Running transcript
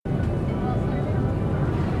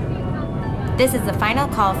This is the final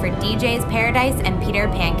call for DJ's Paradise and Peter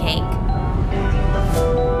Pancake.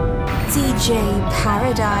 DJ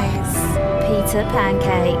Paradise, Peter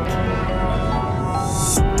Pancake.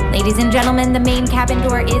 Ladies and gentlemen, the main cabin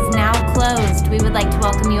door is now closed. We would like to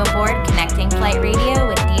welcome you aboard Connecting Flight Radio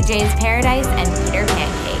with DJ's Paradise and Peter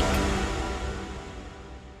Pancake.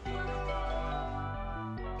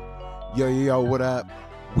 Yo, what up?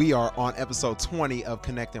 We are on episode 20 of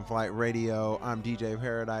Connecting Flight Radio. I'm DJ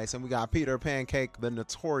Paradise, and we got Peter Pancake, the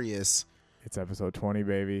notorious. It's episode 20,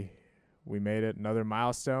 baby. We made it. Another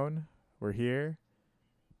milestone. We're here.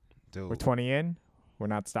 Dude, We're 20 in. We're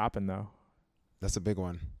not stopping, though. that's a big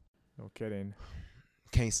one. No kidding.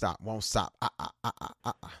 Can't stop, won't stop.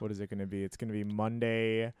 What is it going to be? It's going to be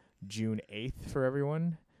Monday, June 8th for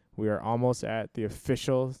everyone. We are almost at the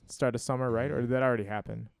official start of summer, right? Or did that already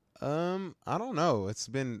happen? I don't know. It's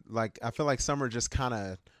been like, I feel like summer just kind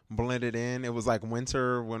of blended in. It was like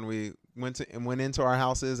winter when we went into our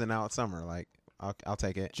houses, and now it's summer. Like, I'll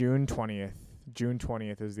take it. June 20th. June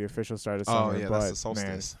 20th is the official start of summer. Oh, yeah, but, that's the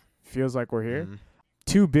solstice. Man, feels like we're here. Mhm.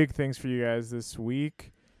 Two big things for you guys this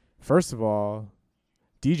week. First of all,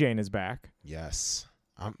 DJing is back. Yes.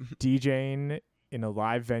 DJing in a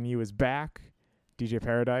live venue is back. DJ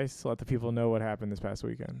Paradise, let the people know what happened this past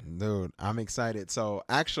weekend. Dude, I'm excited. So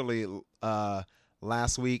actually,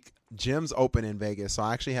 last week, gyms open in Vegas. So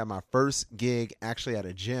I actually had my first gig actually at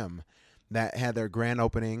a gym that had their grand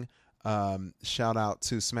opening. Shout out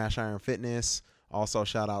to Smash Iron Fitness. Also,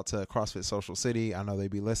 shout out to CrossFit Social City. I know they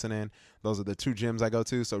be listening. Those are the two gyms I go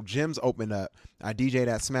to. So gyms opened up. I DJ'd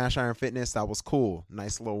at Smash Iron Fitness. That was cool.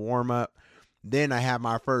 Nice little warm up. Then I had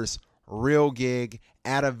my first real gig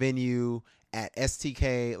at a venue at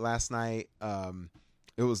STK last night.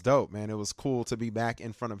 It was dope, man. It was cool to be back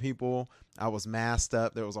in front of people. I was masked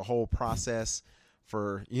up. There was a whole process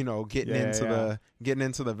for, getting into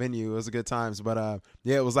the venue. It was a good times. But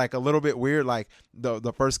yeah, it was like a little bit weird. Like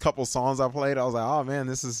the first couple songs I played, I was like, oh man,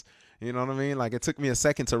 this is, you know what I mean? Like it took me a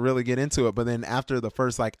second to really get into it. But then after the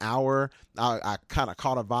first like hour, I kind of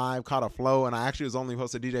caught a vibe, caught a flow. And I actually was only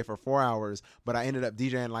supposed to DJ for 4 hours, but I ended up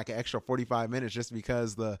DJing like an extra 45 minutes just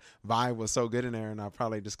because the vibe was so good in there. And I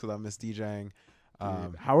probably just because I miss DJing.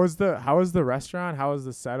 How was the restaurant? How was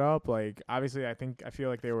the setup? Like, obviously, I feel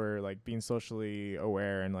like they were like being socially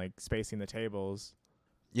aware and like spacing the tables.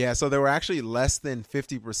 Yeah, so they were actually less than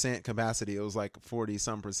 50% capacity. It was like 40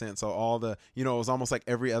 some percent. So all the, it was almost like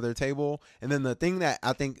every other table. And then the thing that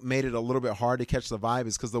I think made it a little bit hard to catch the vibe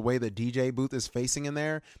is because the way the DJ booth is facing in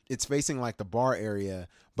there, it's facing like the bar area.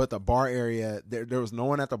 But the bar area, there was no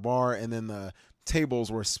one at the bar, and then the tables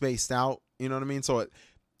were spaced out. You know what I mean? So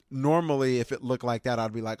normally if it looked like that,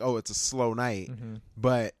 I'd be like, oh, it's a slow night. Mm-hmm.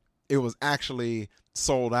 But it was actually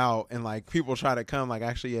sold out, and like people try to come. Like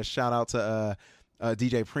actually a shout out to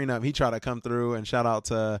DJ Prenup. He tried to come through, and shout out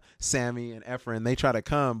to Sammy and Efren. They tried to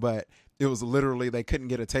come, but it was literally they couldn't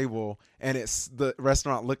get a table, and the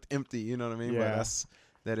restaurant looked empty. You know what I mean? Yeah. But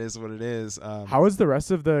that is what it is. How was the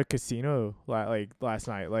rest of the casino like last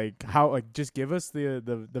night? Like how just give us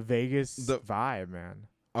the Vegas vibe, man.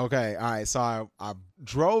 Okay, all right. So I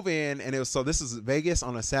drove in, and this is Vegas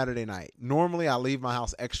on a Saturday night. Normally I leave my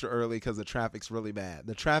house extra early because the traffic's really bad.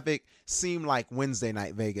 The traffic seemed like Wednesday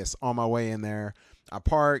night Vegas on my way in there. I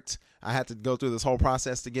parked. I had to go through this whole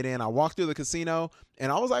process to get in. I walked through the casino,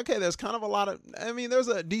 and I was like, okay, there's kind of there's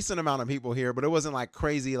a decent amount of people here, but it wasn't like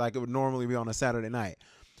crazy like it would normally be on a Saturday night.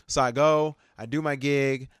 So I go, I do my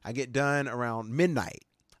gig, I get done around midnight.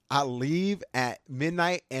 I leave at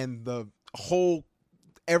midnight, and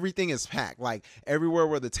everything is packed. Like everywhere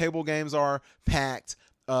where the table games are packed.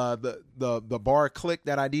 The bar Click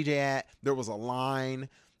that I DJ at, there was a line.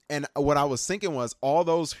 And what I was thinking was all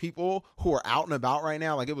those people who are out and about right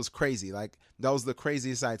now, like it was crazy. Like that was the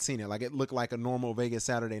craziest I'd seen it. Like it looked like a normal Vegas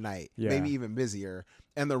Saturday night, maybe even busier.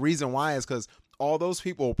 And the reason why is because all those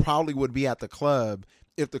people probably would be at the club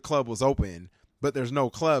if the club was open, but there's no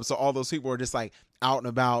club. So all those people are just like out and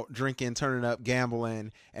about, drinking, turning up,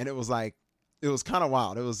 gambling. And it was kind of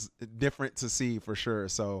wild. It was different to see for sure.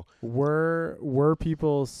 So were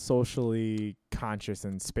people socially conscious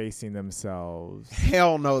and spacing themselves?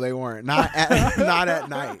 Hell no, they weren't. Not at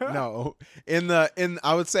night. No.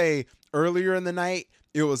 I would say earlier in the night,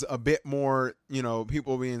 it was a bit more,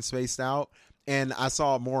 people being spaced out. And I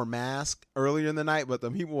saw more masks earlier in the night, but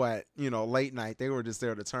the people at, late night, they were just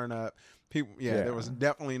there to turn up. People, there was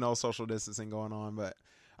definitely no social distancing going on, but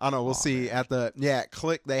I don't know. We'll see. Man. At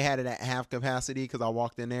Click, they had it at half capacity because I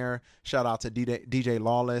walked in there. Shout out to DJ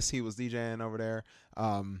Lawless. He was DJing over there.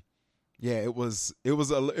 It was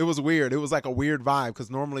weird. It was like a weird vibe because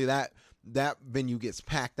normally that venue gets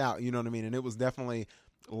packed out. You know what I mean? And it was definitely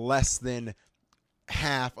less than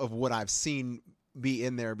half of what I've seen be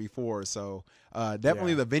in there before. So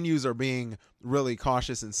definitely the venues are being really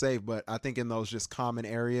cautious and safe, but I think in those just common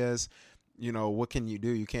areas, you know, what can you do?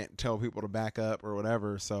 You can't tell people to back up or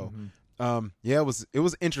whatever. So it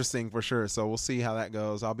was interesting for sure. So we'll see how that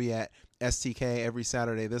goes. I'll be at STK every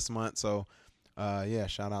Saturday this month. So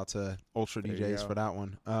shout out to Ultra DJs for that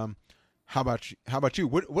one. How about you?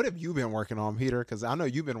 What have you been working on, Peter? Because I know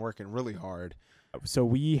you've been working really hard. So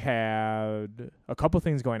we had a couple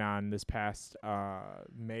things going on this past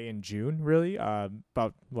May and June, really,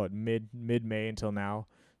 about mid-May until now.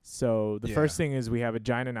 So the first thing is we have a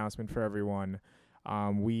giant announcement for everyone.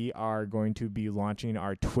 We are going to be launching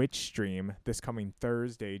our Twitch stream this coming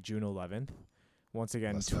Thursday, June 11th. Once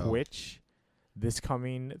again, Twitch this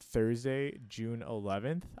coming Thursday, June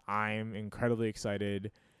 11th. I'm incredibly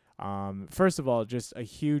excited. First of all, just a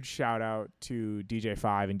huge shout out to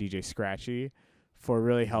DJ5 and DJ Scratchy for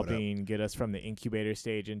really helping get us from the incubator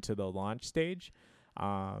stage into the launch stage.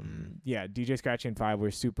 DJ Scratchy and 5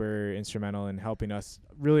 were super instrumental in helping us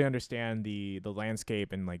really understand the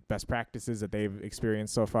landscape and like best practices that they've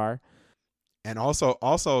experienced so far. And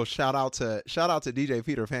also shout out to DJ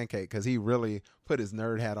Peter Pancake, because he really put his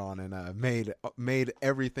nerd hat on and made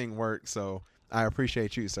everything work. So I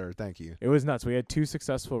appreciate you, sir. Thank you. It was nuts. We had 2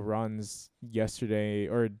 successful runs yesterday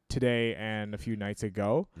or today and a few nights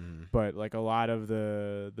ago. But like a lot of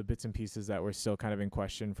the bits and pieces that were still kind of in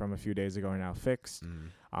question from a few days ago are now fixed.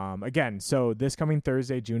 Again, so this coming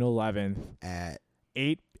Thursday, June 11th at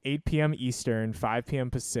 8 p.m. Eastern, 5 p.m.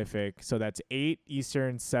 Pacific. So that's 8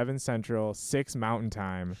 Eastern, 7 Central, 6 Mountain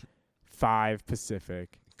Time, 5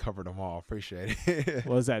 Pacific. Covered them all. Appreciate it.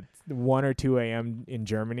 What was that, 1 or 2 a.m. in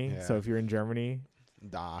Germany? Yeah. So if you're in Germany,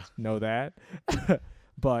 know that.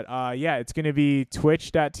 But it's going to be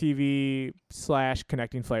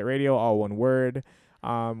twitch.tv/Connecting Flight Radio, all one word.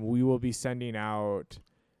 We will be sending out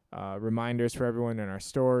reminders for everyone in our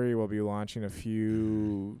story. We'll be launching a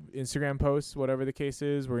few Instagram posts, whatever the case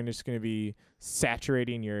is. We're just going to be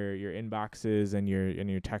saturating your inboxes and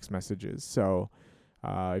your text messages. So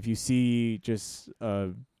if you see just a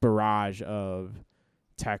barrage of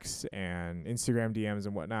texts and Instagram DMs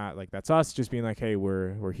and whatnot, like that's us just being like, hey,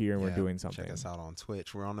 we're here and we're doing something. Check us out on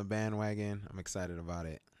Twitch. We're on the bandwagon. I'm excited about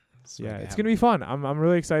it. It's gonna be fun. I'm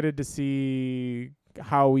really excited to see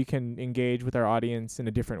how we can engage with our audience in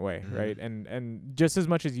a different way, right? And just as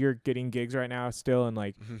much as you're getting gigs right now still and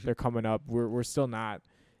like they're coming up, we're still not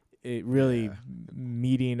really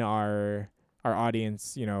meeting our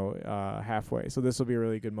audience, halfway. So this will be a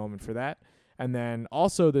really good moment for that. And then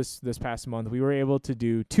also this past month, we were able to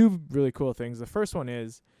do 2 really cool things. The first one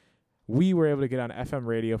is we were able to get on FM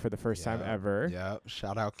radio for the first time ever. Yep.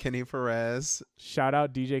 Shout out Kenny Perez. Shout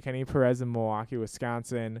out DJ Kenny Perez in Milwaukee,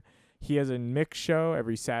 Wisconsin. He has a mix show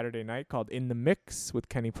every Saturday night called In the Mix with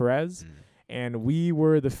Kenny Perez. And we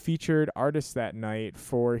were the featured artist that night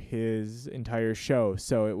for his entire show.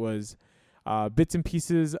 So it was bits and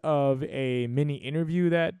pieces of a mini interview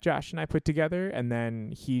that Josh and I put together, and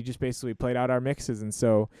then he just basically played out our mixes, and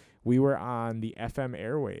so we were on the FM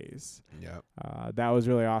airways. That was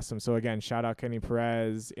really awesome. So again, shout out Kenny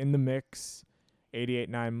Perez, In the Mix,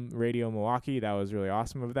 88.9 Radio Milwaukee. That was really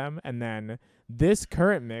awesome of them. And then this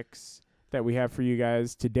current mix that we have for you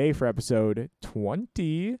guys today for episode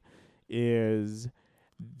 20 is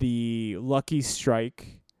the Lucky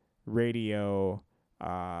Strike Radio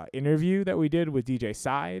interview that we did with DJ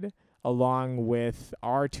Side, along with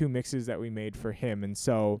our 2 mixes that we made for him. And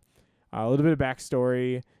so a little bit of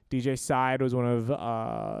backstory. DJ Side was one of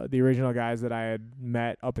the original guys that I had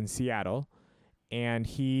met up in Seattle, and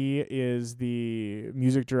he is the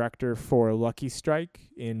music director for Lucky Strike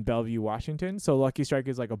in Bellevue, Washington. So Lucky Strike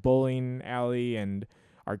is like a bowling alley and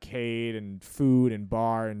arcade and food and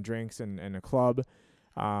bar and drinks and a club.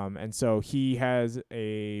 And so he has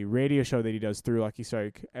a radio show that he does through Lucky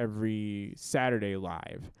Strike every Saturday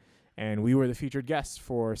live. And we were the featured guests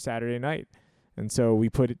for Saturday night. And so we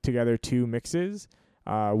put together 2 mixes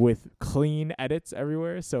with clean edits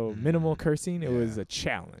everywhere. So minimal cursing. It was a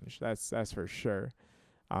challenge. That's for sure.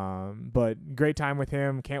 But great time with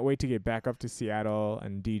him. Can't wait to get back up to Seattle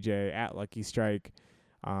and DJ at Lucky Strike.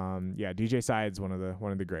 DJ Side's one of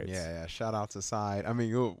the greats. Yeah. Shout out to Side. I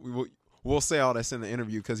mean, we'll say all this in the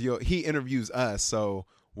interview because he interviews us, so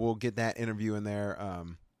we'll get that interview in there.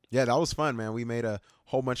 That was fun, man. We made a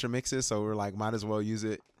whole bunch of mixes, so we're like, might as well use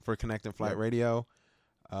it for Connecting Flight Radio.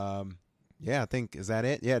 I think, is that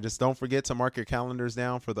it? Yeah, just don't forget to mark your calendars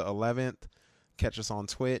down for the 11th. Catch us on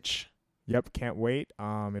Twitch. Yep, can't wait.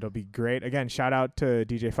 It'll be great. Again, shout out to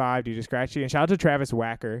DJ5, DJ Scratchy, and shout out to Travis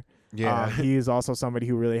Wacker Yeah. He's also somebody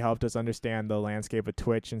who really helped us understand the landscape of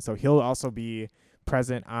Twitch, and so he'll also be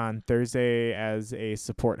present on Thursday as a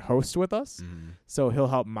support host with us. So he'll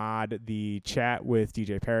help mod the chat with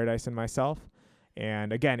DJ Paradise and myself.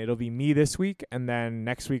 And again, it'll be me this week, and then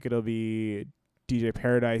next week it'll be DJ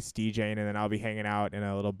Paradise DJing, and then I'll be hanging out in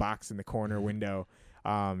a little box in the corner window,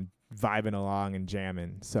 vibing along and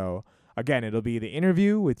jamming. So again, it'll be the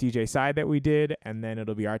interview with DJ Side that we did, and then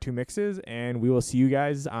it'll be our 2 mixes, and we will see you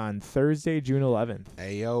guys on Thursday, June 11th.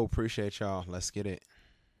 Hey, yo, appreciate y'all. Let's get it.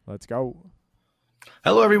 Let's go.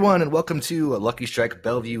 Hello, everyone, and welcome to Lucky Strike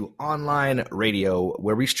Bellevue Online Radio,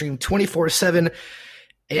 where we stream 24/7,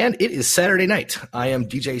 and it is Saturday night. I am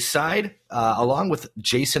DJ Side, along with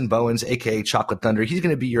Jason Bowens, a.k.a. Chocolate Thunder. He's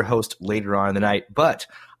going to be your host later on in the night, but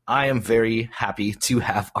I am very happy to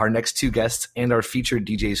have our next 2 guests and our featured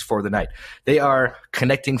DJs for the night. They are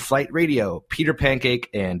Connecting Flight Radio, Peter Pancake,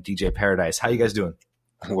 and DJ Paradise. How you guys doing?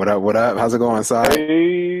 What up? What up? How's it going, Si?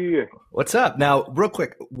 Hey. What's up? Now, real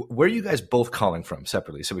quick, where are you guys both calling from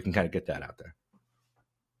separately so we can kind of get that out there?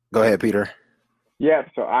 Go ahead, Peter. Yeah,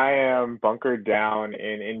 so I am bunkered down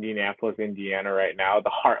in Indianapolis, Indiana right now,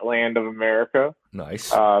 the heartland of America.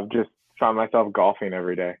 Nice. Just found myself golfing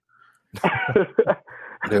every day.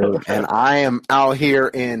 Dude, and I am out here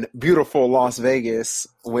in beautiful Las Vegas,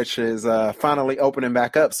 which is finally opening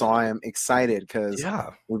back up. So I am excited because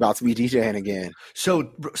we're about to be DJing again.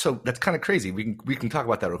 So that's kind of crazy. We can talk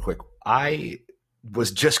about that real quick. I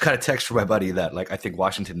was just kind of text from my buddy that I think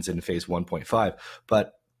Washington's in phase 1.5,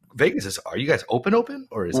 but Vegas is. Are you guys open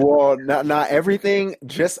or is it? Well, not everything.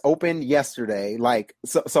 Just opened yesterday.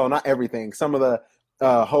 So not everything. Some of the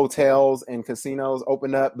hotels and casinos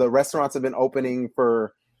opened up. The restaurants have been opening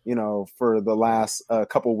for the last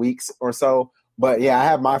couple weeks or so. But yeah, I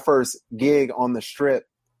have my first gig on the Strip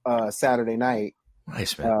Saturday night.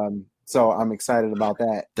 Nice, man. So I'm excited about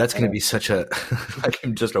that. That's going to be such a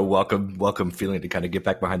just a welcome feeling to kind of get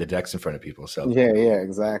back behind the decks in front of people. So yeah,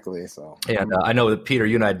 exactly. So and I know that Peter,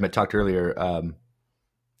 you and I had talked earlier.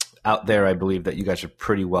 Out there, I believe that you guys are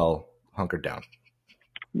pretty well hunkered down.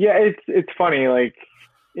 Yeah, it's funny.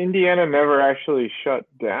 Indiana never actually shut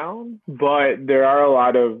down, but there are a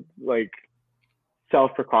lot of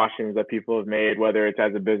self precautions that people have made, whether it's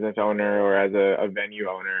as a business owner or as a venue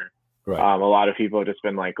owner. Right. A lot of people have just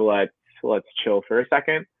been let's chill for a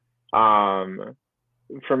second.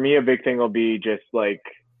 For me, a big thing will be just the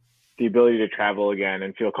ability to travel again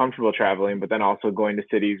and feel comfortable traveling, but then also going to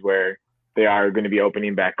cities where they are going to be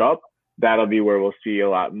opening back up. That'll be where we'll see a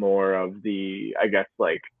lot more of the,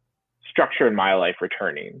 structure in my life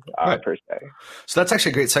returning per se. So that's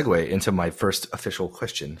actually a great segue into my first official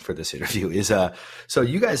question for this interview is, so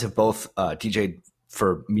you guys have both DJ'd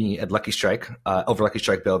for me at Lucky Strike, over Lucky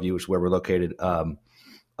Strike Bellevue, which is where we're located,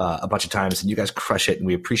 a bunch of times, and you guys crush it, and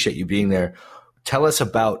we appreciate you being there. Tell us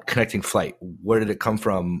about Connecting Flight. Where did it come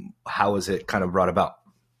from? How was it kind of brought about?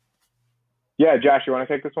 Yeah, Josh, you want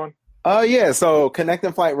to take this one? Yeah. So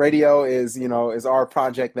Connecting Flight Radio is our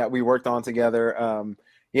project that we worked on together.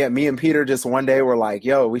 Me and Peter just one day were like,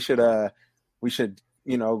 yo, we should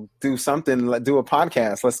do something, do a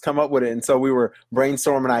podcast. Let's come up with it. And so we were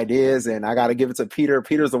brainstorming ideas, and I got to give it to Peter.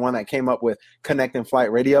 Peter's the one that came up with Connecting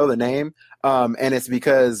Flight Radio, the name. And it's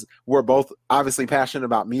because we're both obviously passionate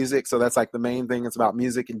about music. So that's the main thing. It's about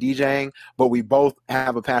music and DJing, but we both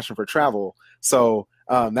have a passion for travel. So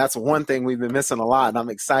that's one thing we've been missing a lot. And I'm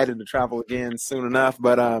excited to travel again soon enough.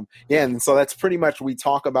 But and so that's pretty much we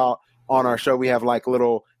talk about on our show. We have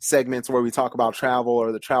little segments where we talk about travel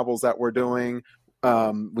or the travels that we're doing.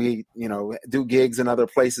 We do gigs in other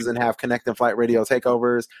places and have Connecting Flight Radio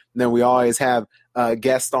takeovers. And then we always have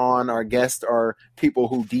guests on. Our guests are people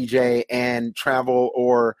who DJ and travel,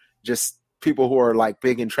 or just people who are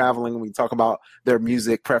big in traveling. We talk about their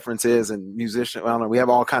music preferences and musician. I don't know. We have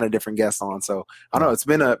all kind of different guests on. So I don't know. It's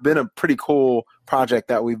been a pretty cool project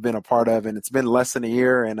that we've been a part of, and it's been less than a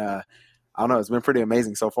year. And I don't know. It's been pretty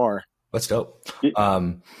amazing so far. That's dope.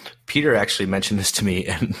 Peter actually mentioned this to me,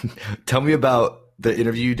 and tell me about the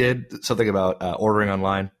interview you did, something about ordering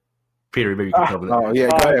online. Peter, maybe you can tell me that. Oh, yeah.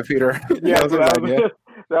 Go ahead, Peter. Yeah, that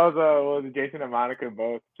was Jason and Monica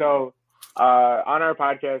both. So on our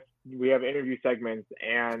podcast, we have interview segments,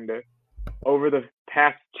 and over the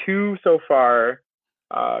past 2 so far,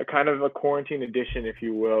 kind of a quarantine edition, if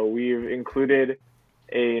you will, we've included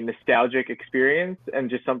a nostalgic experience and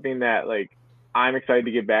just something that I'm excited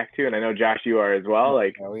to get back to, and I know Josh, you are as well.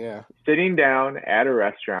 Oh yeah, sitting down at a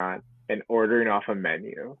restaurant and ordering off a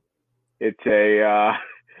menu. It's a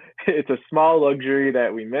small luxury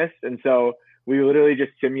that we missed, and so we literally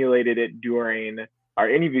just simulated it during our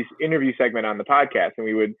interview segment on the podcast, and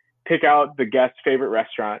we would pick out the guest's favorite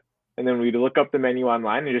restaurant, and then we'd look up the menu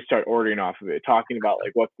online and just start ordering off of it, talking about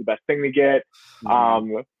like what's the best thing to get.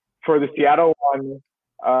 For the Seattle one,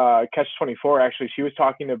 Catch 24, actually, she was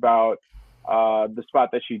talking about the spot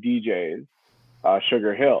that she DJs,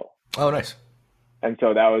 Sugar Hill. Oh, nice. And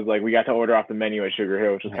so that was like, we got to order off the menu at Sugar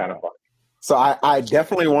Hill, which was kind of fun. So I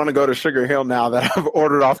definitely want to go to Sugar Hill now that I've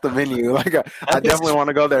ordered off the menu. Like I definitely want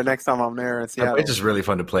to go there next time I'm there in Seattle. It's just really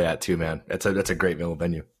fun to play at too, man. That's a great little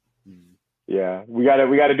venue. Yeah, we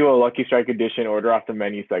gotta do a Lucky Strike edition order off the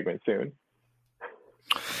menu segment soon.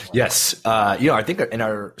 Yes. I think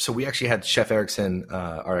so we actually had Chef Erickson,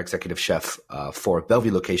 our executive chef for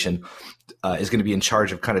Bellevue location, is going to be in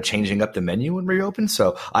charge of kind of changing up the menu when we reopen.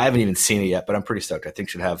 So I haven't even seen it yet, but I'm pretty stoked. I think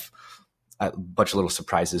should have a bunch of little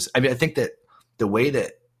surprises. I mean, I think that the way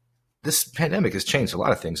that this pandemic has changed a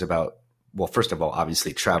lot of things about, well, first of all,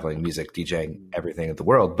 obviously traveling, music, DJing, everything in the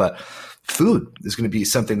world, but food is going to be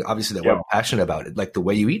something obviously that we're passionate about. Like the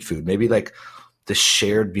way you eat food, maybe like the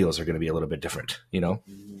shared meals are going to be a little bit different,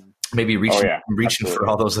 maybe reaching for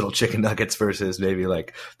all those little chicken nuggets versus maybe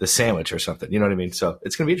like the sandwich or something, you know what I mean? So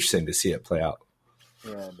it's going to be interesting to see it play out.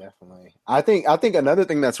 Yeah, definitely. I think another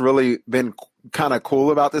thing that's really been kind of cool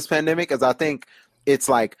about this pandemic is I think it's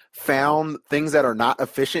like found things that are not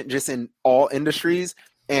efficient just in all industries,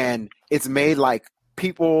 and it's made like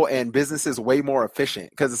people and businesses way more efficient,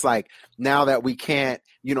 because it's like now that we can't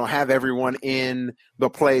have everyone in the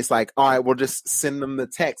place, like, all right, we'll just send them the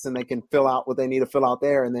text and they can fill out what they need to fill out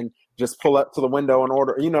there and then just pull up to the window and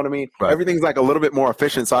order, you know what I mean? Right. Everything's like a little bit more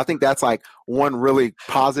efficient. So I think that's like one really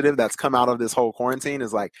positive that's come out of this whole quarantine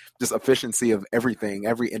is like just efficiency of everything,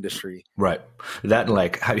 every industry. Right. That and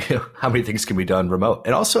like how many things can be done remote.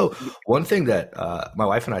 And also one thing that my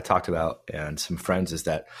wife and I talked about and some friends is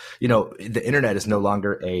that, the internet is no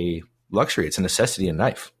longer a luxury. It's a necessity in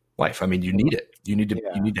life. I mean, you need it. You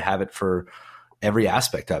need to have it for every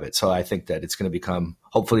aspect of it. So I think that it's going to become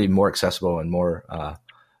hopefully more accessible and more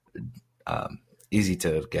easy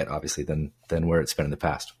to get, obviously, than where it's been in the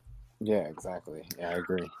past. Yeah, exactly. Yeah, I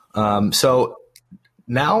agree. So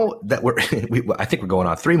now that I think we're going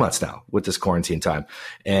on 3 months now with this quarantine time,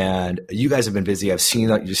 and you guys have been busy. You've seen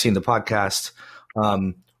the podcast.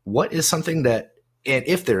 What is something that, and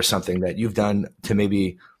if there's something that you've done to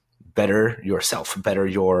maybe better yourself,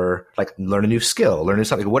 learn a new skill, learn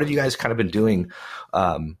something. What have you guys kind of been doing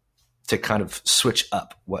to kind of switch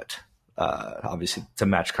up what, obviously to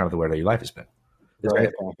match kind of the way that your life has been?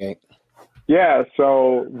 Yeah.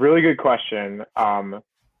 So really good question.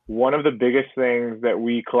 One of the biggest things that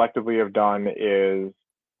we collectively have done is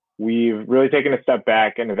we've really taken a step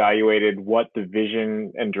back and evaluated what the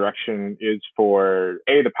vision and direction is for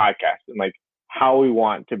the podcast and like how we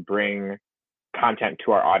want to bring content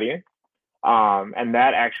to our audience. And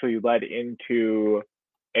that actually led into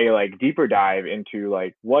a like deeper dive into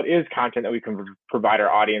like what is content that we can provide our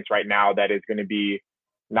audience right now that is going to be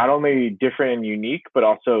not only different and unique, but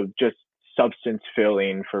also just substance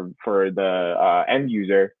filling for the end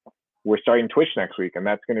user. We're starting Twitch next week, and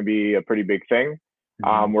that's going to be a pretty big thing.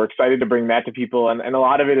 We're excited to bring that to people. And a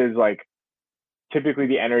lot of it is like typically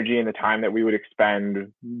the energy and the time that we would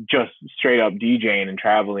expend just straight up DJing and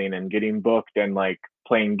traveling and getting booked and like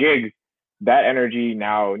playing gigs, that energy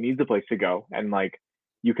now needs a place to go. And like,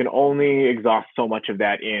 you can only exhaust so much of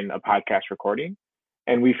that in a podcast recording.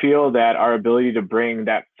 And we feel that our ability to bring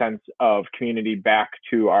that sense of community back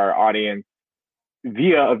to our audience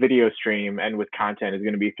via a video stream and with content is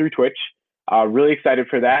going to be through Twitch. Really excited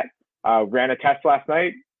for that. Ran a test last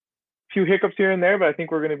night. Few hiccups here and there, but I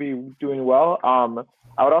think we're going to be doing well.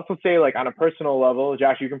 I would also say, like on a personal level,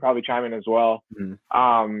 Josh, you can probably chime in as well.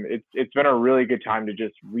 It's been a really good time to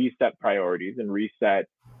just reset priorities and reset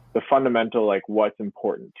the fundamental, like what's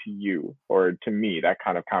important to you or to me, that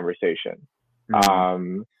kind of conversation.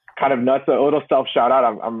 Kind of nuts. A little self shout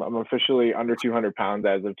out. I'm officially under 200 pounds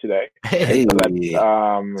as of today. Hey. So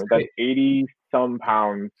that's 80 some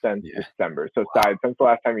pounds since December. So since the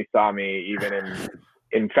last time you saw me, even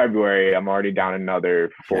in February, I'm already down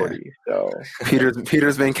another 40. So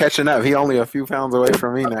Peter's been catching up. He only a few pounds away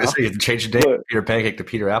from me now. You change your name, Peter Pancake to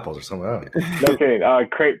Peter Apples or something. No kidding.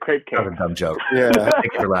 Crepe cake. Kind of a dumb joke. Yeah.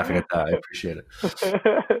 Thank you for laughing at that. I appreciate it.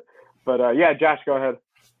 But Josh, go ahead.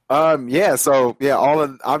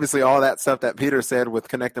 Obviously all that stuff that Peter said with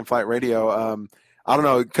Connect and Flight Radio. I don't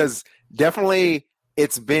know, because definitely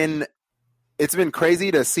it's been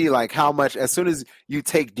crazy to see like how much, as soon as you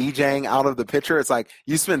take DJing out of the picture, it's like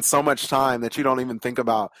you spend so much time that you don't even think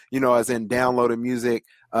about, as in downloading music,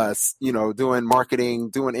 doing marketing,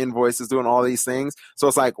 doing invoices, doing all these things. So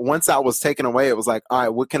it's like once that was taken away, it was like, all right,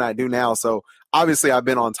 what can I do now? So obviously I've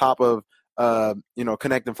been on top of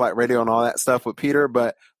Connect and Flight Radio and all that stuff with Peter,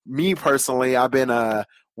 but me personally, I've been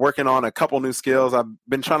working on a couple new skills. I've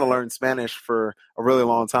been trying to learn Spanish for a really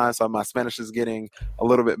long time, so my Spanish is getting a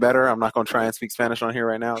little bit better. I'm not going to try and speak Spanish on here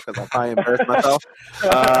right now because I'll probably embarrass myself.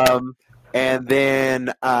 And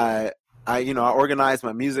then I organized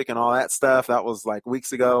my music and all that stuff. That was like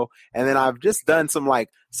weeks ago. And then I've just done some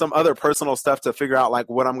other personal stuff to figure out like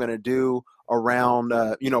what I'm going to do around,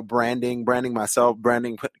 branding myself,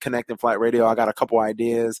 Connecting Flight Radio. I got a couple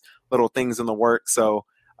ideas, little things in the works. So,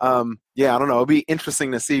 I don't know. It'll be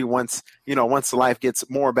interesting to see once life gets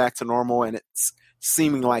more back to normal, and it's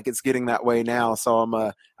seeming like it's getting that way now. So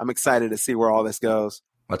I'm excited to see where all this goes.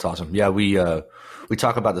 That's awesome. Yeah, we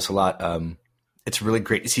talk about this a lot. It's really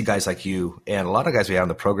great to see guys like you and a lot of guys we have on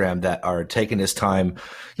the program that are taking this time,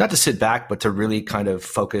 not to sit back, but to really kind of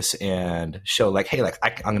focus and show like, hey, like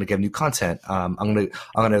I'm going to give new content. I'm going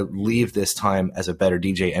to leave this time as a better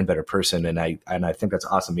DJ and better person. And I think that's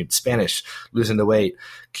awesome. I mean, Spanish, losing the weight,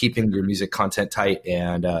 keeping your music content tight,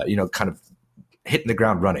 and kind of hitting the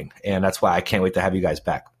ground running. And that's why I can't wait to have you guys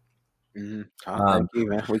back. Mm-hmm. Thank you,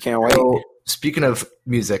 man. We can't wait. So, speaking of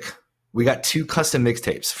music, we got 2 custom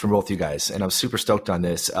mixtapes from both you guys, and I'm super stoked on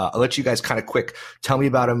this. I'll let you guys kind of quick tell me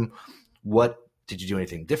about them. What did you do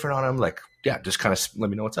anything different on them? Like, yeah, just kind of let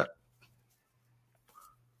me know what's up.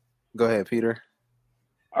 Go ahead, Peter.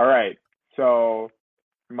 All right. So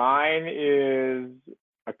mine is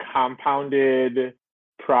a compounded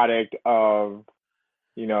product of,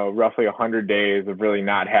 roughly 100 days of really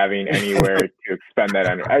not having anywhere to expend that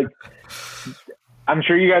energy. I'm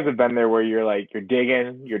sure you guys have been there where you're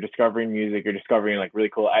digging, you're discovering music, you're discovering like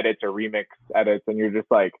really cool edits or remix edits, and you're just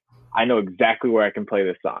like, I know exactly where I can play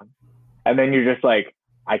this song. And then you're just like,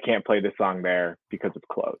 I can't play this song there because it's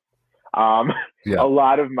closed. A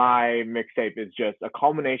lot of my mixtape is just a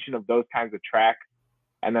culmination of those kinds of tracks.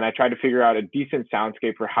 And then I try to figure out a decent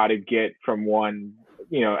soundscape for how to get from one,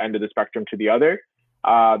 end of the spectrum to the other.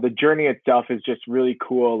 The journey itself is just really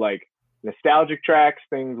cool, like nostalgic tracks,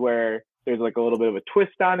 things where there's like a little bit of a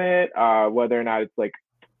twist on it, whether or not it's like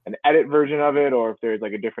an edit version of it, or if there's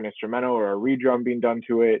like a different instrumental or a redrum being done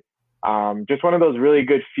to it. Just one of those really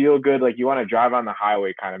good, feel good, like you want to drive on the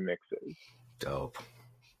highway kind of mixes. Dope.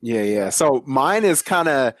 Yeah. So mine is kind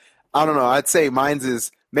of, I don't know, I'd say mine's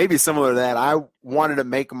is maybe similar to that. I wanted to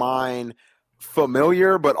make mine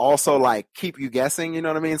familiar, but also like keep you guessing, you know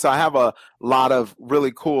what I mean? So I have a lot of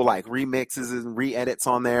really cool like remixes and re-edits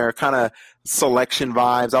on there, kind of selection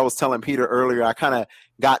vibes. I was telling Peter earlier, I kind of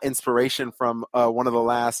got inspiration from one of the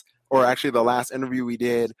last interview we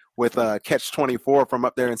did with Catch 24 from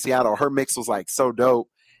up there in Seattle. Her mix was like so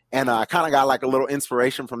dope, and I kind of got like a little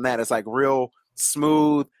inspiration from that. It's like real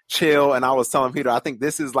smooth, chill, and I was telling Peter, I think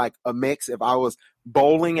this is like a mix if I was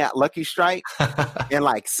bowling at Lucky Strike and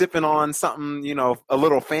like sipping on something, a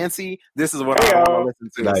little fancy. This is what I want to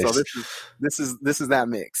listen to. Nice. So this is that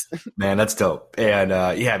mix. Man, that's dope. And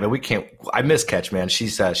man, I miss Catch, man.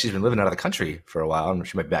 She's been living out of the country for a while. I don't know if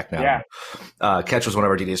she might be back now. Yeah. Catch was one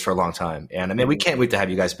of our DJs for a long time, and I mean, we can't wait to have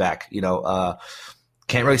you guys back.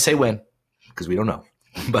 Can't really say when because we don't know,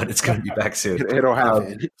 but it's going to be back soon. It'll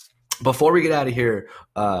happen. Before we get out of here,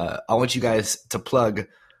 I want you guys to plug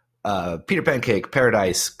Peter Pancake,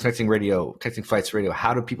 Paradise, Connecting Flights Radio.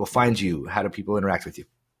 How do people find you? How do people interact with you?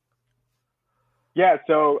 Yeah,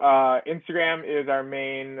 so Instagram is our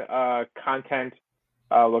main content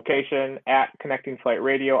location, at Connecting Flight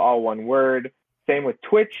Radio, all one word. Same with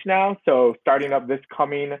Twitch now. So starting up this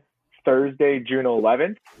coming Thursday, June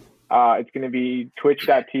 11th, it's going to be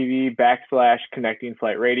twitch.tv/Connecting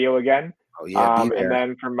Flight Radio again. Oh, yeah, and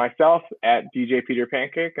then for myself, at DJ Peter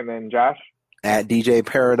Pancake, and then Josh? At DJ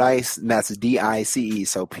Paradise, and that's DICE,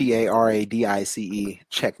 so PARADICE.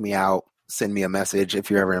 Check me out. Send me a message if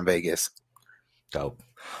you're ever in Vegas. Dope.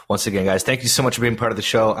 Once again, guys, thank you so much for being part of the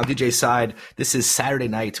show. I'm DJ Side. This is Saturday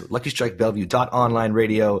Night with Lucky Strike Bellevue .online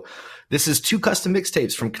radio. This is 2 custom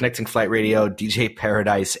mixtapes from Connecting Flight Radio, DJ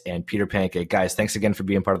Paradise and Peter Pancake. Guys, thanks again for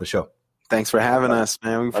being part of the show. Thanks for having us,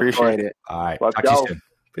 man. We appreciate it. All right. Let's Talk go. to you soon.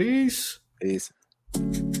 Peace. Peace.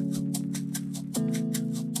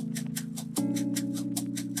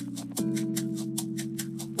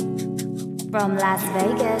 From Las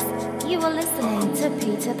Vegas, you are listening to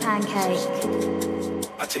Peter Pancake.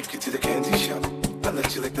 I take you to the candy shop. I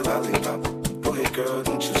let you lick the lollipop. Go ahead, girl,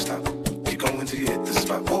 don't you stop. Keep going till you hit the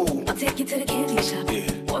spot. Oh, I'll take you to the candy shop.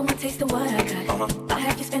 Yeah. Boy, one taste of what I got. I'll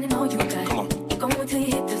have you spending all you got. Come on. Keep going till you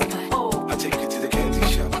hit the spot. Oh, I take you to the candy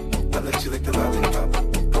shop. I let you lick the lollipop.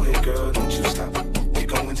 Go ahead, girl, don't you stop. Keep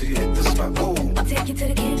going till you hit the spot. Oh, I'll take you to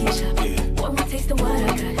the candy shop. Yeah. Boy, one taste of what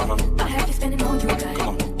I got. I'll have you spending all you got. Come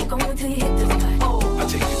on. Keep going till you hit the spot. Oh, I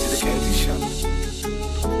take you to the candy shop.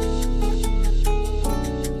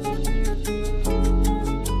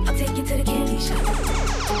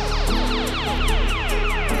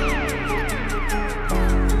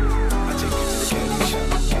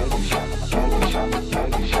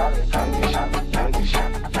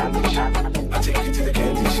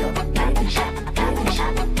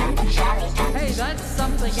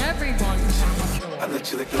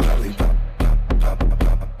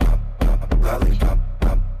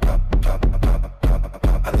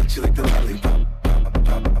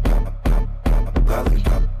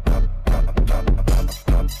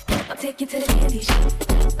 you to the candy shop.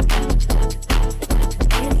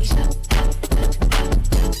 Candy shop.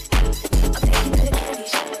 I'll take you to the candy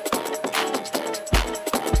shop.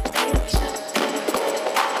 Candy shop.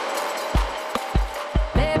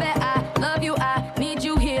 Baby, I love you. I need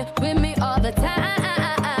you here with me all the time.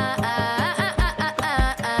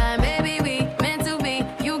 Baby, we meant to be.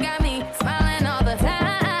 You got me smiling all the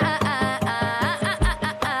time.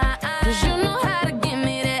 'Cause you know how to give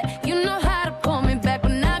me that. You know how to pull me back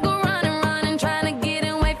when I go running, trying to get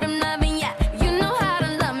away from nothing. Yeah, you know how to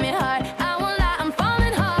love me hard. I won't lie, I'm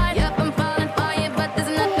falling hard. Yep, I'm falling for you, but there's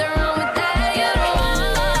nothing wrong with that. You're the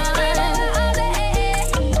one all day.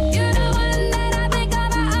 You're the one that I think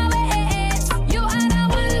about always. You are the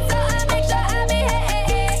one, so I make sure I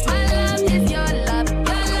behave. My love is your love.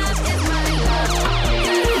 Your love is my love.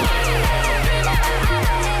 You're the one that I dream about always.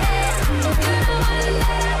 You're the one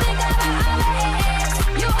that I think about always.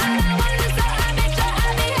 You are the one, so I make sure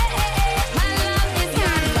I behave. My love is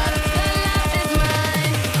your love. Your love is mine.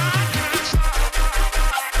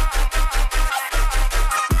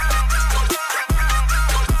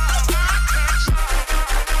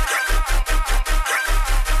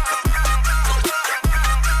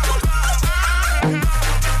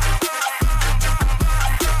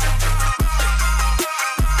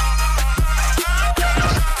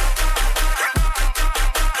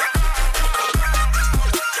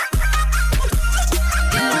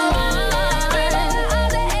 You're the one all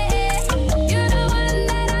day. You're the one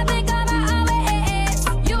that I think about always.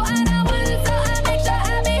 You are the one, so I make sure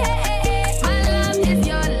I behave. My love is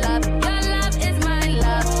your love. Your love is my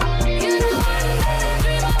love. You're the one that I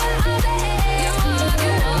dream about all day. You are the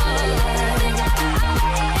one that I think about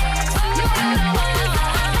always. You are the one, so I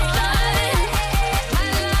make sure I behave. My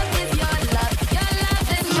love is your love. Your love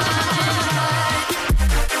is mine.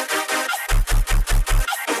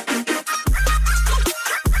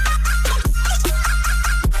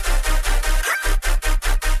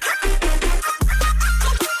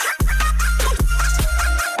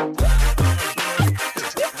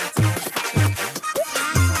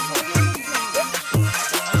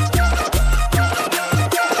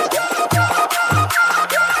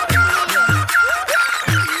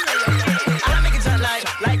 I make it jump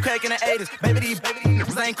like crack in the 80s. Baby, these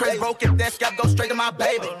niggas ain't crazy. Broke it, that scalp go straight to my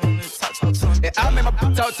baby. Yeah, I make my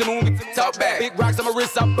talk to me when we talk back. Big rocks on my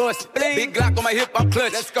wrist, I bust. Big Glock on my hip, I'm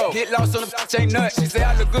clutch. Let's go. Get lost on the chain nut. She say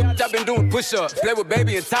I look good, I been doing push-ups. Play with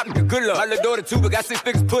baby and top me, good luck. My little daughter too, but got 6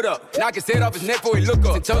 figures put up. Knock his head off his neck before he look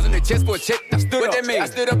up. 10 toes in their chest for a check. I stood up. What that mean? I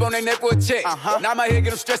stood up on their neck for a check. Now my head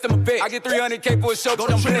get them stressed in my bed. I get 300K for a show. Go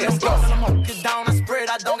to trip, let's go. Get down, I spread,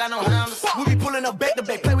 I don't got no handles. We be pulling up back to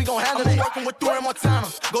back, play, we gon' handle it. Working with 3 more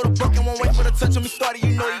times. Go to broken, won't wait for the touch on me started.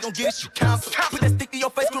 You know you gon' get it, you cancel. Put that stick to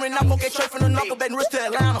your face, screaming out, okay, straight from the knuckle, back wrist to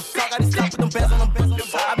Atlanta. Talk out this stuff, put them bands on them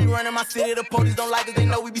bands. I be running my city, the police don't like us, they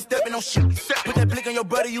know we be stepping on shit. Put that blick on your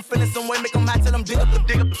brother, you feeling some way, make them hot, tell them dig up.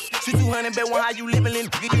 Shoot 200, bet one how you living, in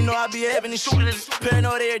you know I be having this shit.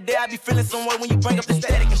 Paranoid every day, I be feeling some way when you bring up the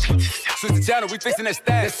static and shit. Switch the channel, we fixing that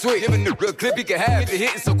stack. That's sweet. Giving the real clip he can have. Get the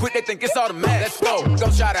hitting so quick they think it's automatic. Let's go.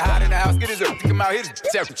 Don't try to hide in the house. Get his earth. Come out here to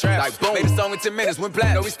check the trap. Like boom. Made a song in 10 minutes. Went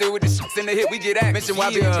platinum. No, we still with the shits in the hit. We get at. Mention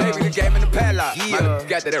why be a baby. The game in the padlock. My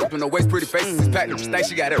got that earth with no waist. Pretty faces. It's platinum. Think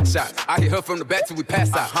she got every shot. I hit her from the back till we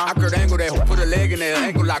pass out. I curve the angle that hoe. Put her leg in there.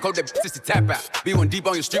 Ankle lock. Hold that bitch to tap out. Be one deep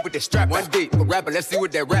on your street with that strap. One deep. A rapper. Let's see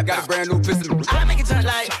what that rap got. A brand new pistol. I make it jump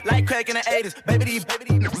like crack in the 80s. Baby, these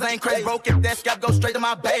niggas ain't crazy. Broke it, that scalp go straight to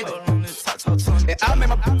my baby. Yeah, I make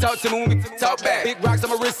my talk to me when we talk back. Big rocks on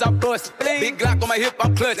my wrist, I bust. Big Glock on my hip,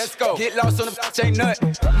 I'm clutch. Let's go. Get lost on the chain nut.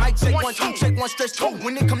 Mic check 1, 2, check 1, stretch 2.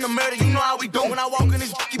 When it come to murder, you know how we do. When I walk in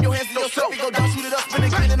this, keep your hands to yourself. Go down, shoot it up, spin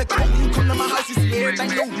it, get in the coat. You come to my house, you see everything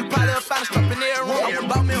new. You probably find a strap in there room. I'm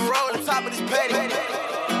about me and roll on top of this patty.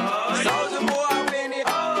 Soulja Boy, I'm in it.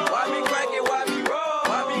 Why me crank it? Why me roll?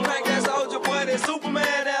 Why me crank that Soulja Boy? That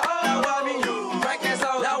Superman? That now why me crank that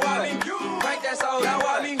soul? Now why me crank that soul? Now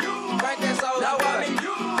why me crank that soul? Now why me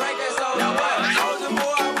crank that soul? Now why Soulja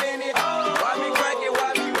Boy, I'm in it. Why me crank it? Why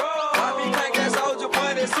me roll? Why me crank that Soulja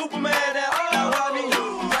Boy? That Superman? That now why me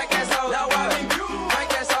crank that soul? Now why me crank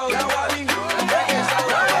that soul? Now why me crank that soul?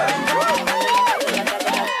 Now why me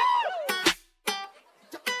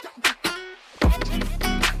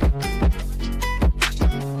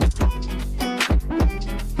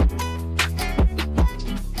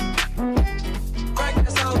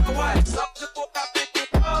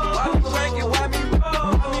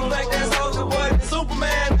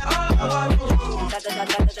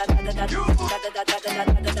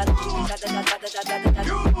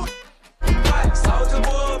Soulja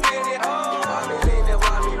Boy, baby, why me lean it,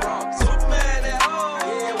 why me wrong? Superman, that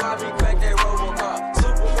yeah, why me crack that Robocop?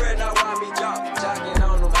 Super red, now why me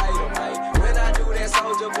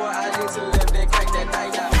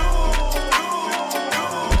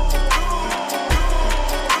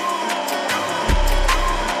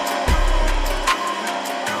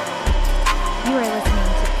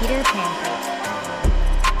the pantry.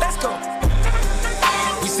 Let's go.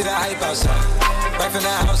 We see the hype outside, right from the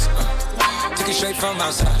house. Took it straight from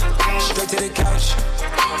outside, straight to the couch.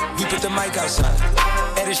 We put the mic outside,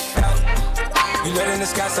 edit shit out. We letting the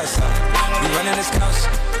scouts outside, we running the scouts.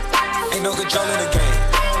 Ain't no control in the game,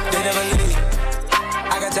 they never leave.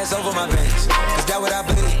 I got tats over my veins, cause that what I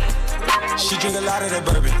bleed. She drink a lot of that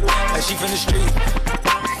bourbon, like she from the street.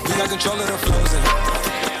 We got control of the flows in it.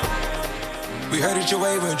 We heard that your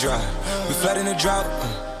wave went dry, we flooding the drought.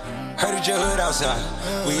 Heard that your hood outside,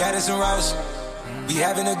 we added some routes. We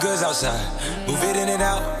having the goods outside, move it in and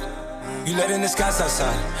out. You letting the scouts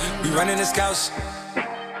outside, we running the scouts.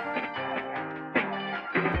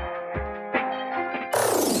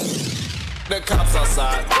 The cops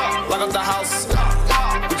outside, lock up the house.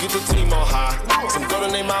 We keep the team on high. Some gold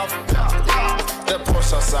in their mouth. That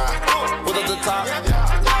Porsche outside, with at the top.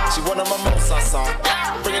 She one of my most outside,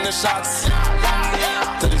 bringing the shots.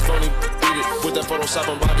 Tell these phony beat it with that Photoshop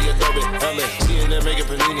and body Adobe. LA, she in there making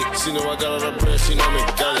panini. She know I got all the bread, she know me.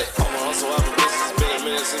 Got it. I'm on hustle, I've been busy. It's been a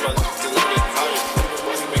minute since my to love it.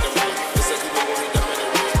 Boy, he make a move. It's like people when he dumb in the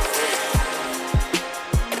room.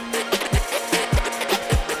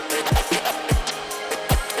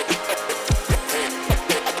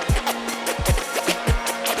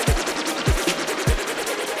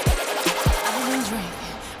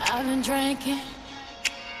 I've been drinking.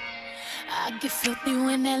 I get filthy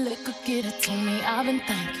when that liquor get it to me. I've been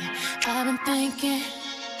thinking.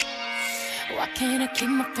 Why can't I keep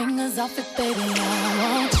my fingers off it, baby? I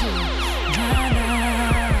want you, nah,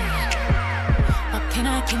 nah. Why can't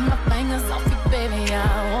I keep my fingers off it, baby? I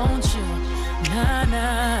want you, nah,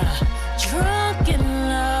 nah. Drunk in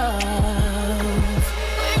love.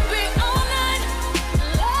 Baby, all night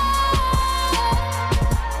love.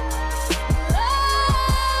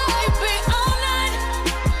 Baby, all night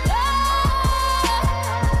love.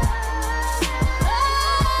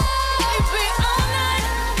 Baby, all night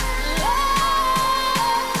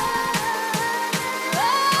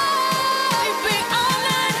Baby, all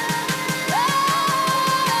night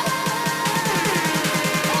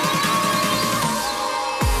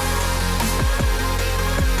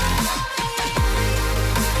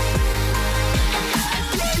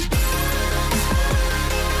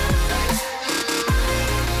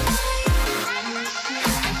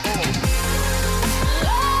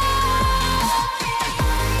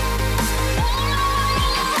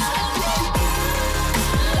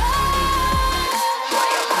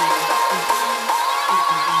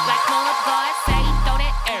Like club guard say, throw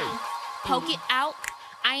that air, poke it out.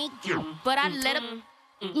 I ain't you, but I let him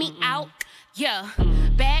me out. Yeah,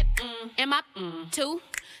 bad am I too?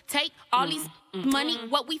 Take all these money,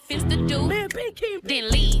 what we finna do? Then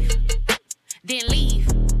leave, then leave.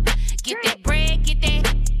 Get that bread, get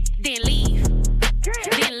that, then leave,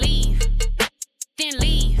 then leave, then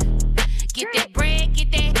leave. Get that bread,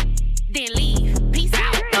 get that, then leave. Peace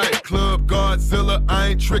out. Hey, Club Godzilla, I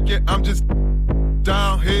ain't tricking, I'm just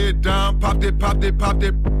down, head down, pop it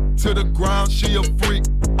to the ground. She a freak,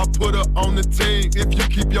 I put her on the team. If you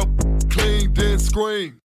keep your clean, then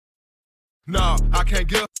scream. Nah, I can't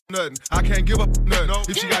give nothing. I can't give up nothing. No.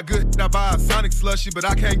 If she got good, I buy a Sonic slushy, but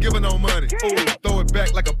I can't give her no money. Ooh, throw it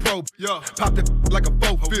back like a pro. Yeah, pop that like a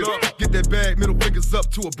 4-5. Get that bag, middle fingers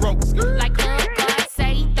up to a broke. Like club guard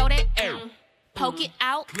say, throw that air, poke it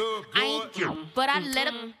out. I ain't you, but I let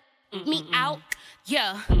him me out.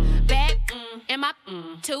 Yeah, bad am I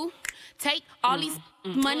too? Take all these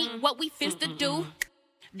money, what we finna do?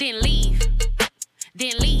 Then leave,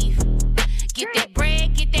 then leave. Get that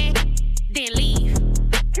bread, get that, then leave,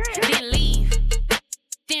 then leave,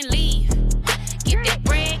 then leave. Get that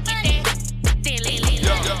bread, get that, then leave.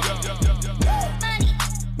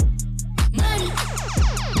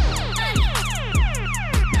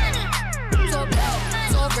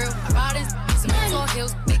 So real, I ride in some tall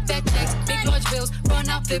hills, big fat checks, big large bills, run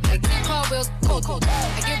out, flip like 10 car wheels, cold.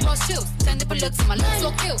 I get raw chills, 10 nipple looks, my lips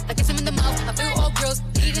so kill. I get some in the mouth, I feel all grills,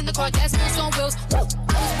 eat in the car, gas bills on wheels. I was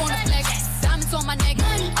born to flex, diamonds on my neck.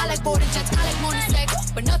 I like boarding jets, I like more than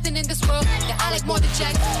sex, but nothing in this world that I like more than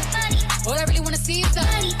check. All I really wanna see is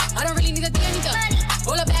money. I don't really need a D, I need the.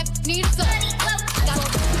 All I back need is money.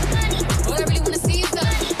 All I really wanna see is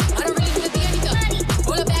money. I don't really need a D, I need the.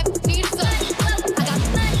 All I back need is money.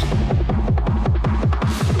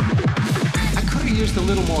 I could have used a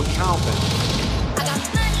little more confidence. I got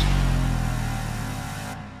money.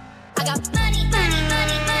 I got money.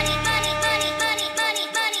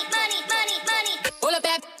 All I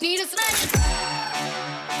back need is money.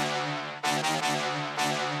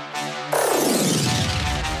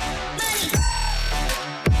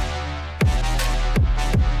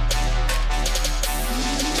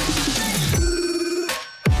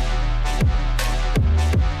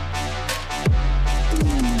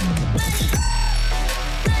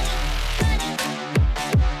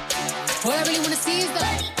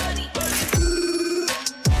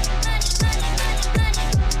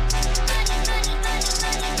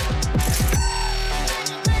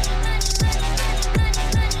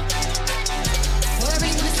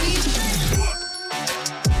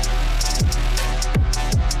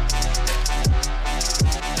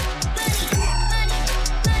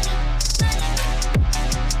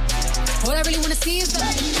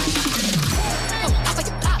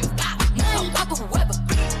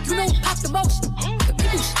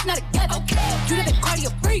 it's not together. You live in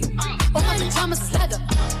cardio freak. All my pajamas is leather.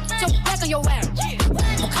 So back on your ass.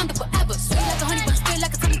 Wakanda forever. Sweet like a honey bun, still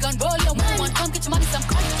like a Tommy gun. Roll your one, come get your money, some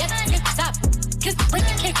cardio. Yes, stop. Kiss the break,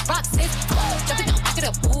 kick, rock, sis. Jump it down, pick it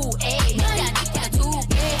up, ooh, ayy. Nigga, too,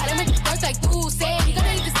 ayy. I done make it work like you say. You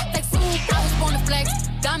gotta eat this like soup. I was born to flex,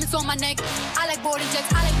 diamonds on my neck. I like more than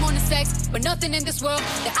jets, I like more than sex. But nothing in this world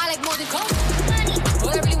that I like more than coke. All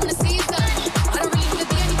I really wanna see is the, I don't really wanna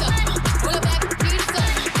be anything. Pull it back, beat it up.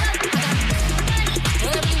 All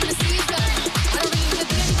I really wanna see is the, I don't really wanna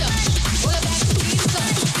be anything. Pull it back, beat it up.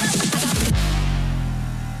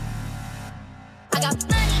 I got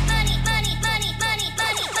money.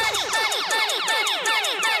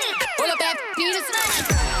 Pull it back, beat it up.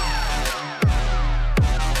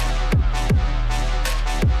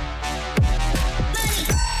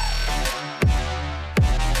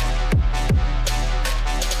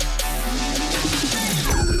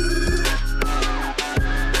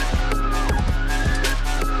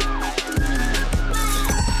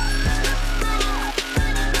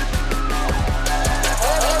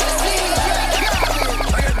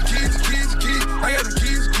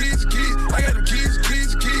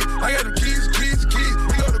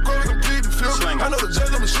 I know the judge,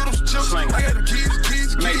 I'ma shoot him some chips. I got the keys.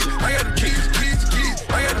 I got the keys. I got the keys.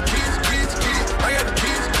 I got the keys. I got the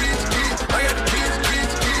keys.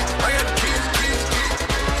 I got the keys.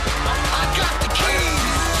 I got the keys.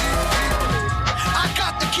 I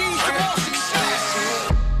got the keys to more success.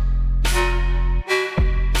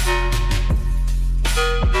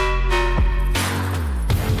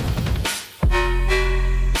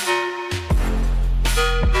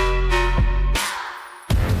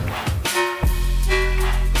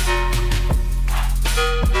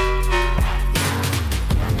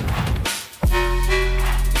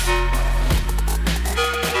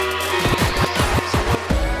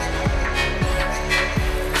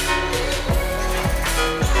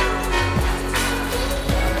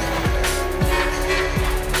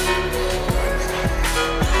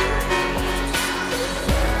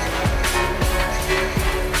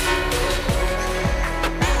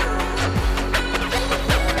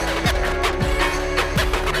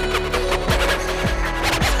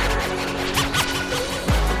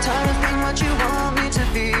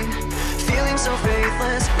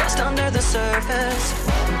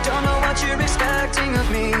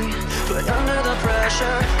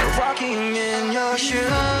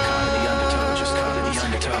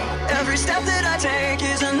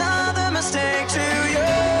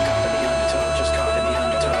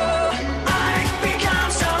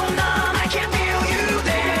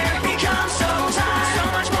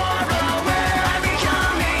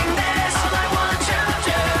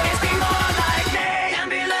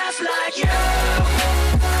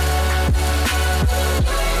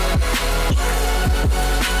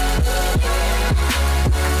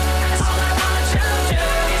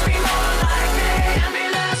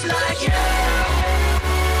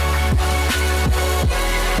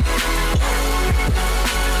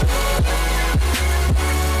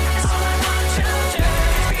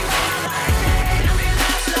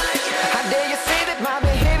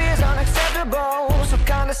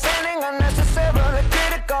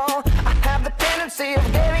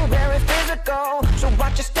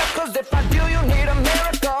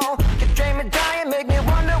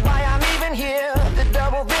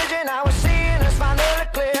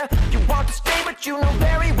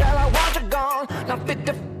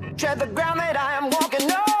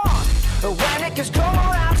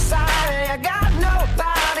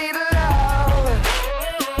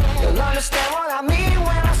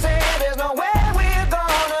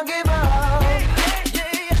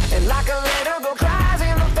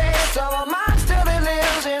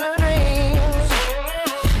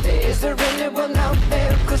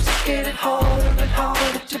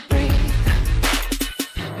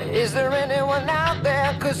 Is there anyone out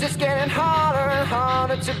there? 'Cause it's getting harder and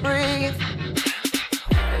harder to breathe.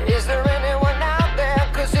 Is there anyone out there?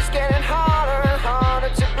 'Cause it's getting harder and harder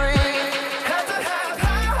to breathe. Had to have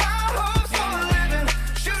high hopes for a living,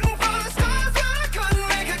 shooting for the stars, but I couldn't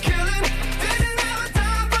make a killing. Didn't have a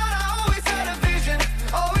time, but I always had a vision.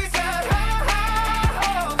 Always had high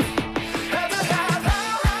hopes. Had to have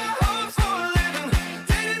high hopes for a living.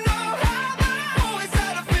 Didn't know how, but I always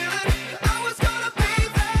had a feeling I was gonna be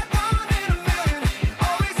that one in a million.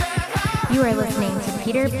 Always had high. You are listening to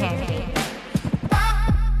Peter Pan.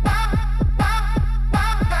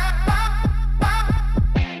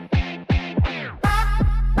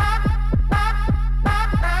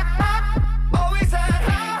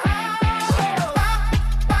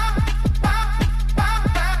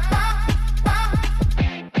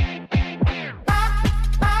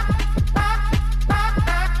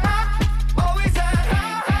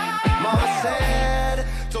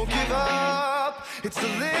 It's a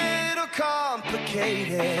little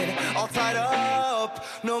complicated, all tied up,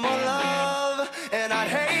 no more love, and I'd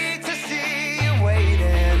hate to see you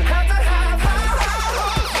waiting. Have to have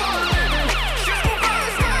hope for a living. Shooting for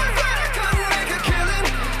the stars, but I couldn't make a killing.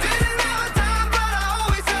 Didn't have a time, but I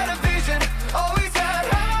always had a vision. Always had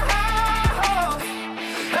hope.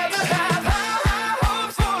 Have to have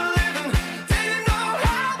hopes for a living. Didn't know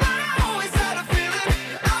how, but I always had a feeling.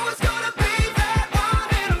 I was gonna be that one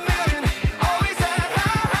in a million. Always had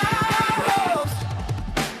hopes.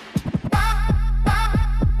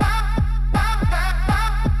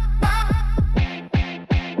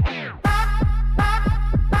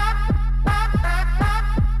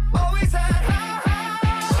 Always had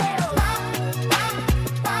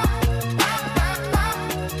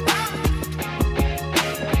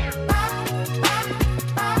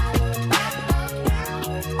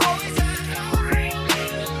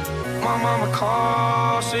My mama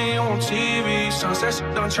called, see you on TV. Sunset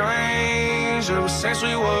shit done changed. Ever since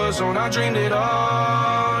we was on, I dreamed it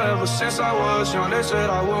all. Ever since I was young, they said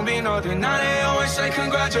I wouldn't be nothing. Now they always say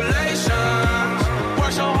congratulations.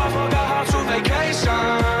 Worked so hard, forgot how to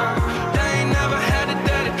vacation. They ain't never had the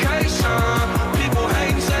dedication. People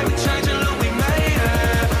hating, say we changing, look, we made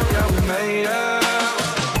it. Yeah, we made it.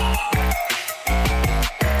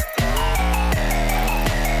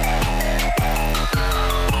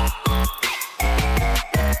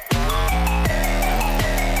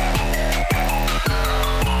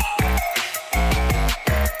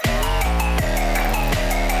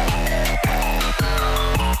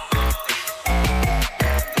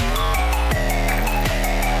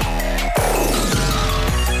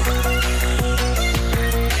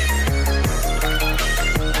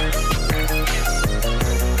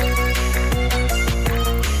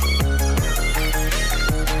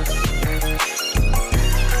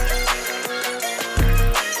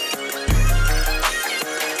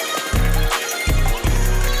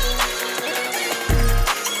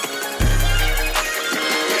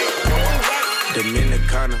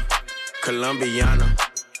 Dominicana, Colombiana,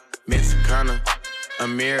 Mexicana,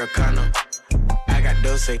 Americana. I got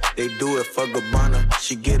Dulce, they do it for Gabbana.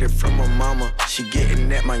 She get it from her mama, she getting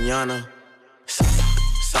that mañana. Salsa,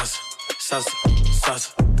 salsa, salsa,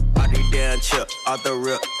 salsa. All these damn chip, off the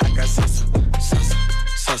rip, I got salsa, salsa,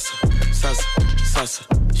 salsa, salsa,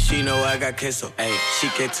 salsa. She know I got queso, ayy, she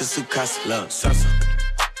get to su casa, love salsa.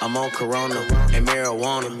 I'm on Corona and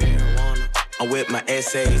marijuana. I'm with my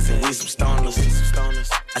essays and we some stoners.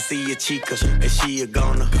 I see your chica and she a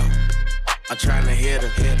goner. I'm tryna hit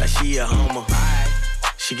her like she a homer.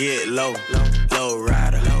 She get low, low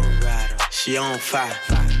rider. She on fire,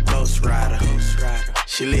 ghost rider.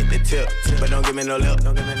 She lit the tip, but don't give me no lip.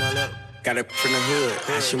 Got her from the hood,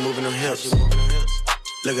 how she moving them hips.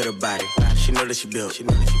 Look at her body, she know that she built.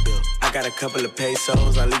 I got a couple of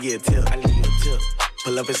pesos, I'll leave you a tip.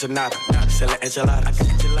 Pull up in Sonata, sell it enchiladas. I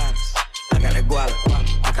got enchiladas. I got that guala,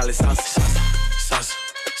 I call it salsa. Salsa,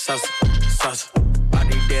 salsa, salsa. All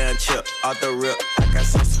these damn chip, off the rip, I got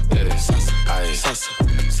salsa. Salsa, salsa,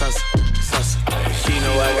 salsa, salsa. She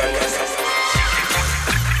know I got that salsa.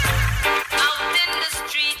 Out in the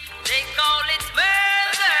street, they call it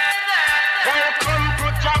murder. Welcome to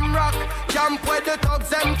Jamrock, camp where the thugs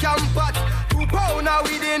them camp at. 2 pound a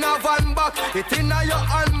weed in a van back. It inna your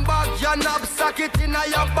handbag, your knapsack, it inna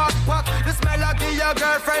your backpack. The smell of your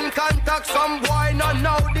girlfriend contact. Some boy not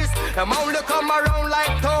know this. Them only come around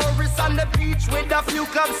like tourists on the beach with a few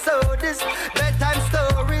club sodas, bedtime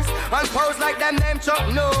stories, and pose like them name Chuck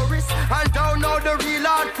Norris. And don't know the real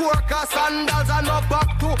hardcore, cause sandals are not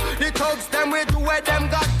back to. The thugs them we do where them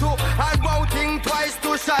got to. And won't think twice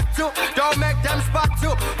to shot you. Don't make them spot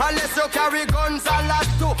you, unless you carry guns a lot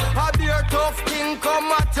too. A beer tough king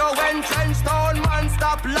come at you. When Trenchtown man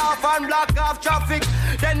stop laugh and block off traffic,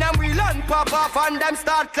 then them we learn pop off and them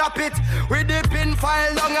start clap it. With the pin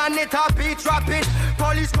file long and it a beat rapid.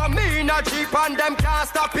 Police come in a jeep and them can't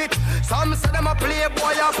stop it. Some say them a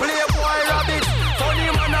playboy rabbit.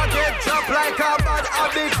 Funny man a get dropped like a bad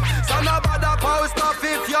habit. Some a bother post off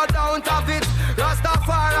if you don't have it.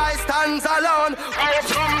 Rastafari stands alone.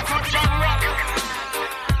 Welcome to Jamrock.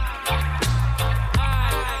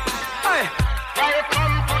 Hey,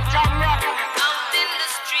 welcome to Jamrock. Out in the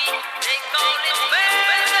street, they call it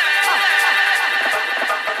murder.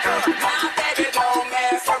 My baby don't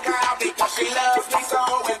mess around because she loves me so,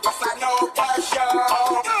 and plus I know for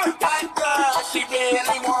sure. But girl, she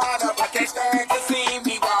really wanna, but can't stand to see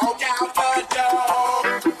me walk out the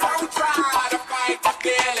door. Don't try to fight the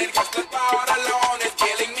feeling, cause the thought alone is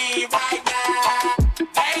killing me right now.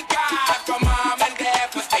 Thank God for mom and dad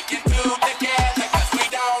for sticking two together, cause we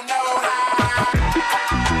don't know how.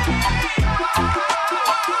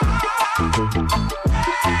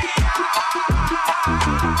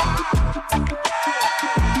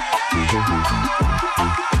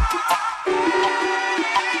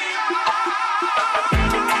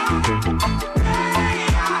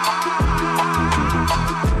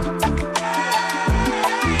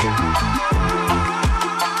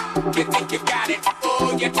 You think you got it,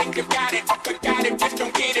 oh, you think you got it, but got it, just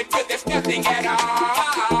don't get it, 'cause there's nothing at all.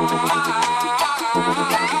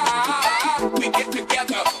 We get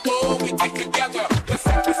together, oh, we get together, but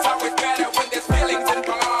sex is always better when there's feelings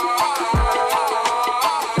involved.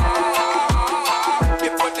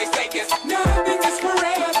 If what they say is nothing is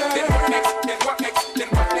forever, then what next, then what next, then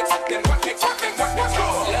what next, then what next, then what next,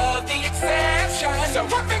 love the exception, so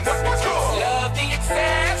what then what next, love the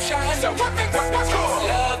exception, so what then what next,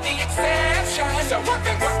 love the exception, so what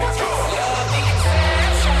then what next, love the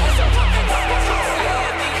exception, so what then what next,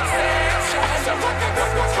 love the exception, so what then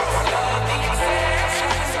what next, love the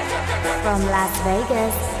exception, so what then what next. From Las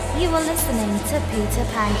Vegas, you are listening to Peter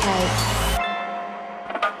Pancake.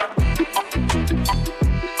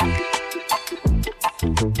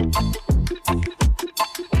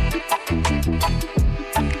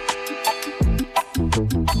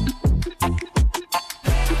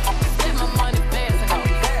 Spend my money fast and go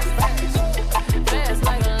fast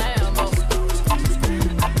like a Lambo.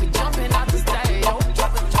 I be jumping out the stage,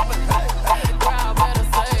 crowd better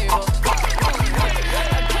save us.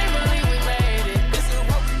 I can't believe we made it.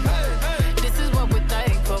 This is what we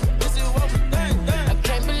thankful. I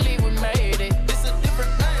can't believe we made it. This is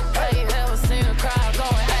different. I ain't ever seen a crowd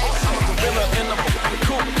going hey. I'm a gorilla in the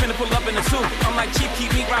coupe, finna pull up in the two. I'm like Chief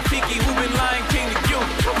Keef, meet Rafiki, who been Lion King to you.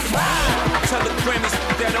 Tell the Grammys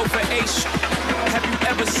that over H. Have you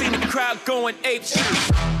ever seen the crowd going ape shit?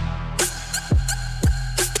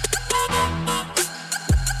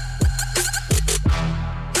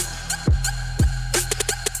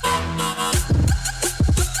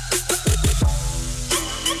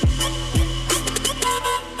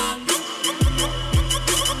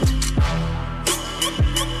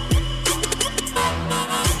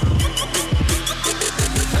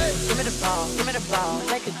 Give me the ball,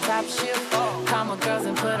 take a top shift. Call my girls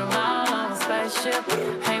and put them all on a spaceship.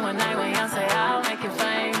 Hang one night when y'all say I'll make it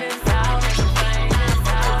famous. I'll make it famous.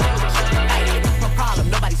 I'll make it famous. No problem,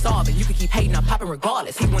 nobody solve it. You can keep hating, I'm popping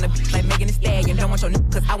regardless. He wanna be like Megan Thee Stallion, don't want your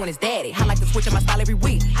n***, cause I want his daddy. I like to switch up my style every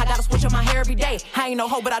week. I gotta switch up my hair every day. I ain't no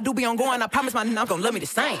hoe, but I do be on going. I promise my n***, I'm gonna love me the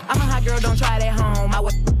same. I'm a hot girl, don't try it at home. I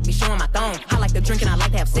would be showing my thong. I like to drink and I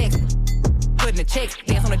like to have sex. Putting the checks,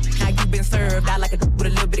 dance on the now you been served. I like a with a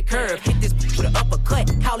little bit of curve. Hit this with an uppercut.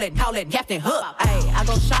 Call it Captain Hook. Ayy, I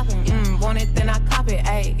go shopping, want it, then I cop it.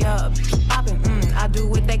 Ayy, yeah, popping, I do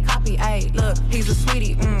what they copy. Ayy, look, he's a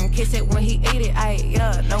sweetie, kiss it when he eat it. Ayy,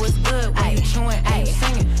 yeah, know it's good when you chewing, ayy,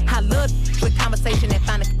 singing. I love with conversation and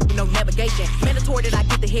find no navigation. Mandatory that I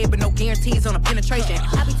get the head, but no guarantees on a penetration.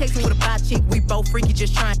 I be texting with a bi chick, we both freaky,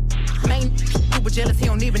 just trying. Main super jealous, he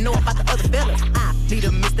don't even know about the other fellas. I need a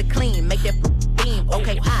Mr. Clean, make that beam.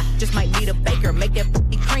 Okay, I just might need a baker, make that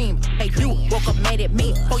cream. Hey, you woke up mad at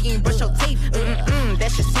me, before you ain't brush your teeth.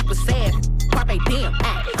 That shit super sad. Carpe diem.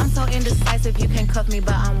 I'm so indecisive, you can cuff me,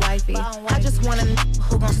 but I'm wifey. I just want a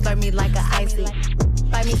who gon' stir me like a icy.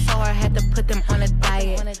 Bite me so hard, had to put them on a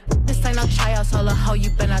diet. This ain't no tryout, so la hoe, you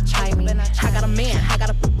better try me. I got a man,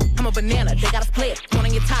 I'm a banana, they got a split. One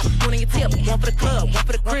on your top, one on your tip. One for the club, one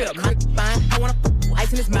for the crib. My fine, I wanna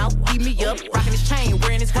ice in his mouth, eat me up. Rocking his chain,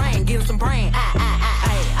 wearing his ring, getting some brain.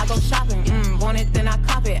 I go shopping, want it, then I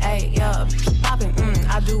cop it. Ayy, yeah, popping,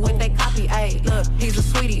 I do what they copy. Ayy, look, he's a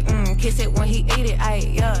sweetie, kiss it when he eat it.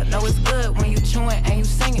 Ayy, yeah, know it's good when you chewing and you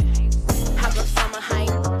singing. I go summer high,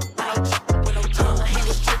 with no tongue. He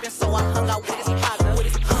was tripping, so I hung out with his partner.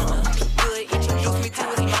 Good, introduced me to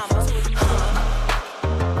his mama.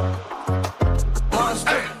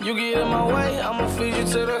 Monster, you get in my way, I'ma feed you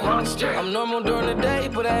to the monster. I'm normal during the day,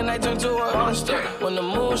 but at night turn to a monster. When the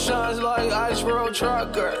moon shines like ice road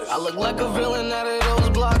truckers, I look like a villain out of those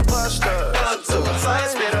blockbusters. Up to the fire,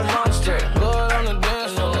 spit a monster. Blood on the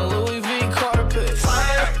dance floor, the Louis V carpet.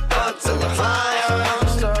 Fire, up to the fire,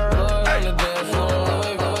 monster. Blood on the dance floor,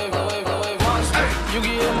 Louis V monster. You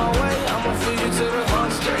get in my way, I'ma feed you to the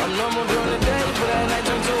monster. I'm normal during the day, but at night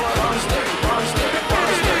turn to a monster. Monster,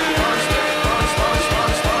 monster, monster, monster,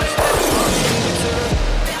 monster, monster.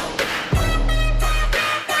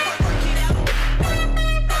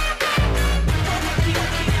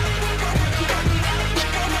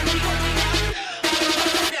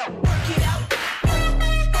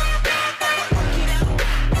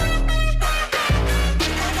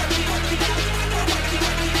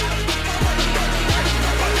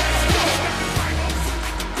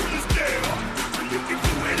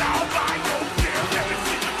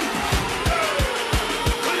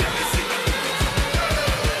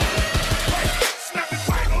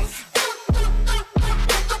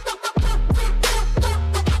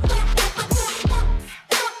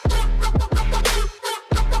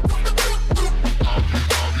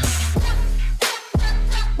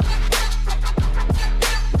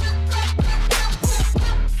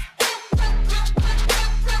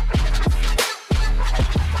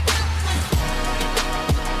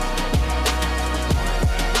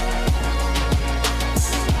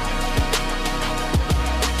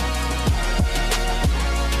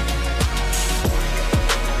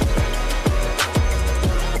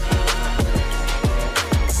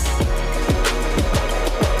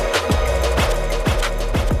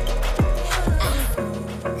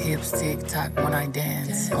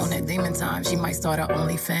 dance. On that demon time, she might start her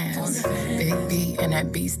OnlyFans. Big B and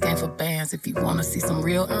that B stand for bands. If you wanna see some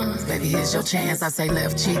real baby, here's your chance. I say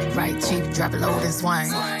left cheek, right cheek, drop it low and swing.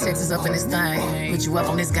 Texas up in this thing, put you up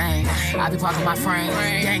on this game. I be parking my frame,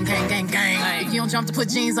 gang, gang, gang, gang. If you don't jump to put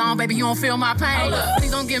jeans on, baby, you don't feel my pain.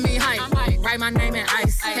 Please don't give me hype, write my name in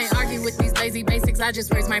ice. Can't argue with these lazy basics, I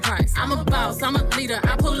just raise my price. I'm a boss, I'm a leader.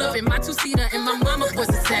 I pull up in my two-seater and my mama was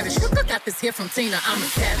a savage. Got this here from Tina, I'm a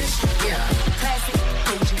savage, yeah. Classic,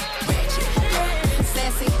 bougie, ratchet,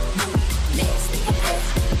 sassy, moody, nasty,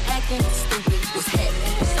 acting stupid. What's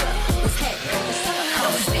happening? What's happening?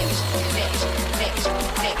 I'm a savage, savage, savage,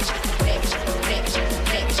 savage, savage, savage,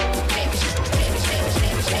 savage, savage, savage,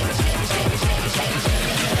 savage, savage, savage, savage, savage.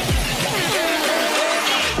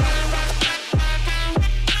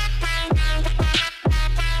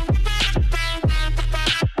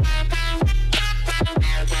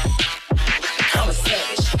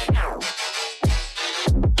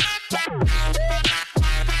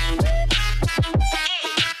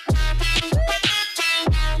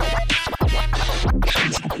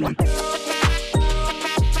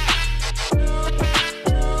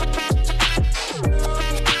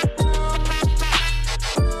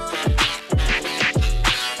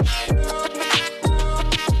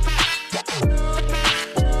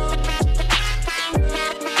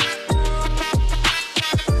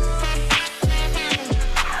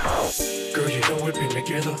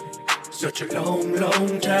 Such a long,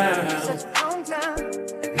 long time.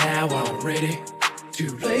 Now I'm ready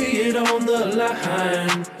to lay it on the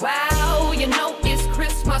line. Wow, you know it's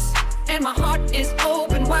Christmas and my heart is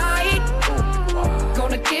open wide.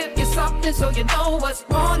 Gonna give you something so you know what's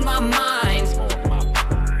on my mind.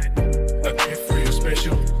 A gift for you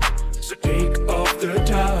special, so take off the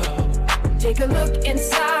top. Take a look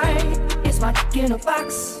inside. It's my in a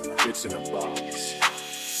box. It's in a box.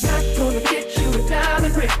 Not gonna get you a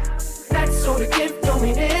diamond ring. That sort of gift don't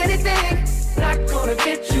mean anything. Not gonna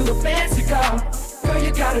get you a fancy car. Girl,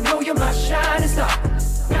 you gotta know you're my shining star.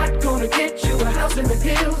 Not gonna get you a house in the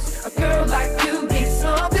hills. A girl like you needs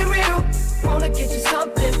something real. Wanna get you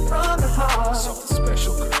something from the heart. Something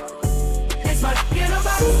special, girl. It's my in a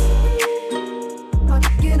box. My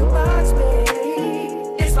in a box, baby.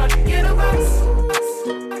 It's my in a box.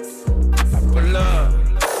 I pull up,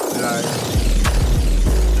 like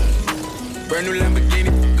brand new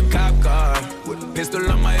Lamborghini. Cop car with a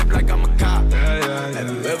pistol on my hip like I'm a cop. Have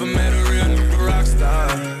you ever met a real nigga rock star?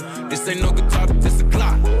 This ain't no guitar, but this a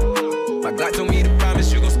clock. My God told me to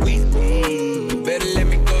promise you gon' squeeze me. You better let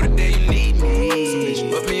me go the day you need me. So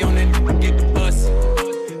bitch, put me on that nigga, get the bus.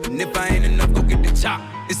 And if I ain't enough, go get the chop.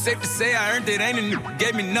 It's safe to say I earned it, ain't a nigga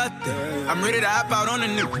gave me nothing. I'm ready to hop out on a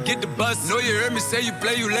nigga, get the bus. Know you heard me say you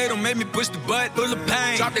play, you late, don't make me push the butt. Full of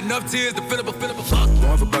pain, dropped enough tears to fill up a fuck.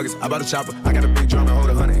 Going for buggers, I bought a chopper. I got a big drum and hold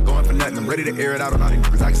 100. Going for nothing, I'm ready to air it out on all these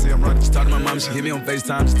niggas. I can see I'm running. She talked to my mom, she hit me on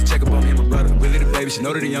FaceTime just to check up on me and my brother. Willie the baby, she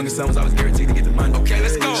know that the youngest son was always guaranteed to get the money. Okay,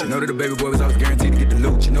 let's go. She know that the baby boy was always guaranteed to get the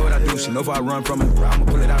loot. She know what I do, she know if I run from her, I'ma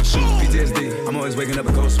pull it out and shoot. PTSD, I'm always waking up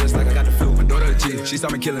in cold sweats like I got the flu. My daughter a G, she saw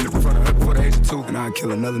me killing it in front of her before the age of 2. And I'd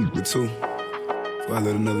kill another nigga too. Before I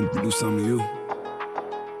let another nigga do something to you.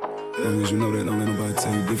 As long as you know that, don't let nobody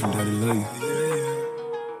tell you different that he love you.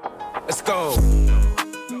 Let's go.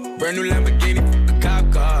 Brand new Lamborghini, a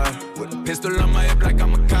cop car. With a pistol on my hip like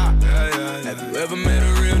I'm a cop. Have you ever met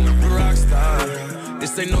a real nigga rock star?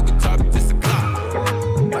 This ain't no guitar, but this a clock.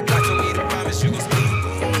 My God told me to promise you gon' squeeze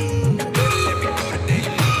me. Better let me go the day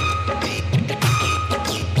you need.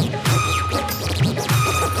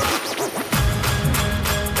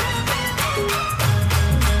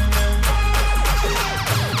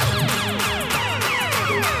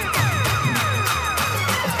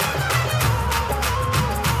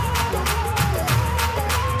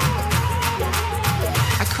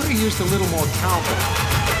 I could have used a little more confidence.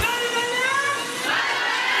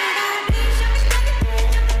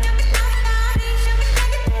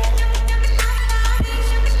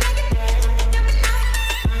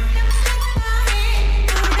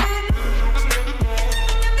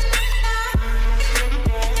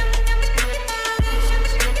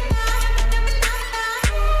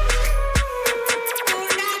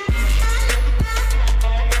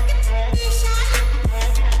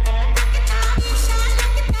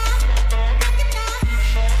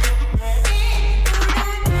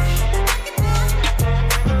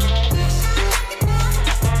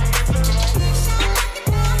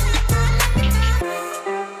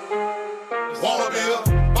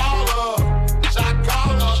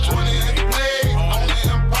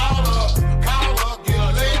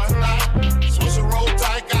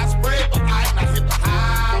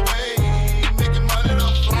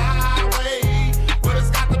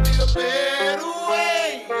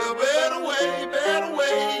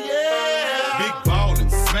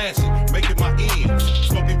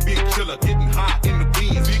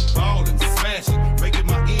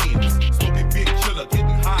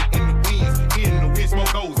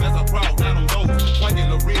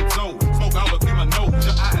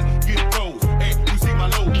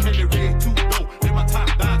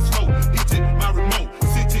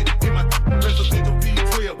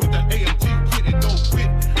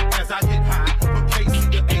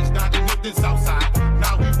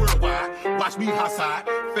 me hot side.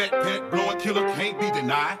 Fat pet, blowing killer, can't be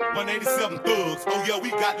denied. 187 thugs, oh yeah,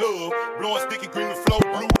 we got love. Blowing sticky green with flow,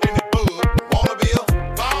 blue in the bud. Wanna be a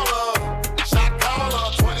baller, shot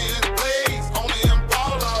caller, 20 in the blaze, only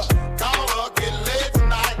Impala. Caller, get laid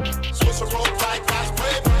tonight. Switch a roll tight, I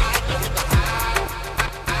spray tonight. Hit the high.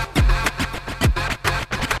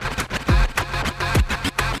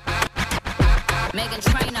 Megan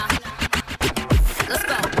Trainor. Let's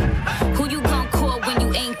go. Who you gon' call when you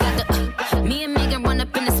ain't got the me and Megan run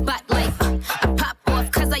up in the spotlight. I pop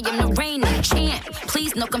off cause I am the reigning champ.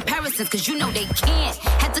 Please no comparisons cause you know they can't.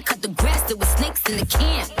 Had to cut the grass, there was snakes in the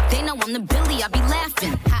camp. They know I'm the Billy, I be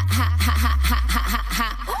laughing. Ha ha ha ha ha ha ha ha.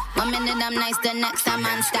 1 minute I'm nice, the next I'm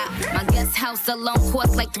unstop. My guest house alone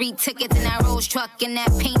cost like 3 tickets. And that Rolls truck and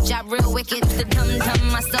that paint job real wicked. The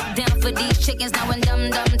dumb myself down for these chickens. Now when dumb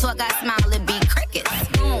talk I smile, it be crickets.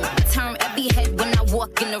 Boom, I turn every head when I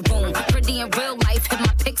walk in the room. Pretty in real life, hit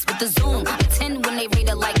my pics with the zoom. I 10 when they read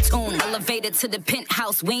it like tune. Elevated to the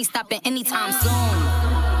penthouse, we ain't stopping anytime soon.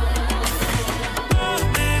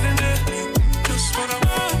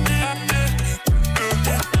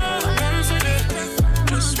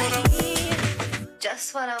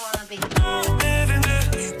 Just what I wanna be.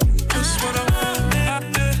 Just what I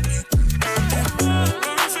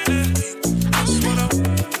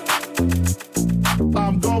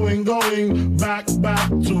I'm going back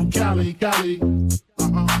to Cali.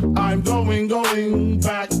 I'm going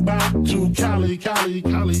back to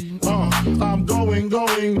Cali. I'm going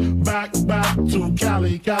back to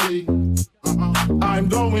Cali. I'm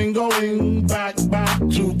going back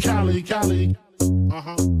to Cali.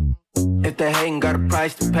 If they hatin', got a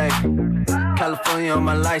price to pay. California on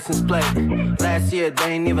my license plate. Last year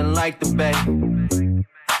they ain't even like the Bay.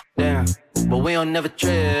 Damn, but we don't never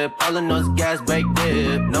trip. All I know is gas, brake,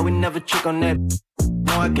 dip. No, we never trick on that.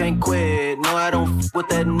 No, I can't quit. No, I don't f with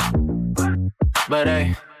that. But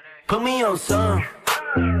hey, put me on some.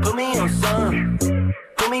 Put me on some.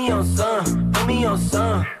 Put me on some. Put me on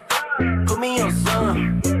some. Put me on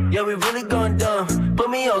some. Yeah, we really going dumb. Put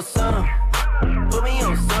me on some. Put me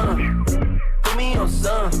on some. Put me on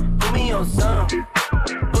some. Put me on some.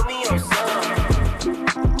 Put me on some.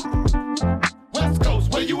 West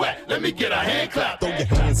Coast, where you at? Let me get a hand clap. Throw your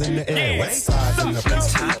hands in the air. West side in the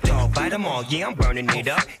place. Top dog, bite them all. Yeah, I'm burning it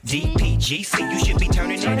up. DPGC, you should be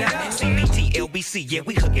turning it up. CBT, LBC, yeah,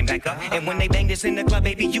 we hooking back up. And when they bang this in the club,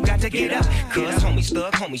 baby, you got to get up. Cause homies,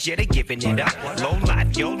 thug homies, yeah, they giving it up. Low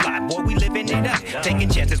life, yo life, boy, we living it up. Taking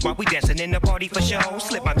chances while we dancing in the party for show.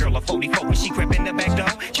 Slip my girl a 44 when she crept in the back door.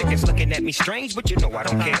 Chickens looking at me strange, but you know I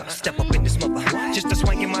don't care. Step up in this mother, just a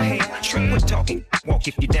swing in my hair. Shrink with talking, walk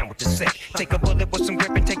if you down with the set. Take a bullet with some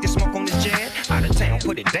grip and take the smoke on the jet. Out of town,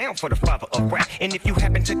 put it down for the father of rap. And if you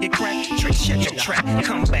happen to get cracked, trick shut your trap.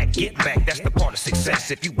 Come back, get back, that's the part of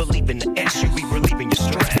success. If you believe in the S, you be relieving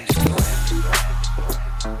your stress.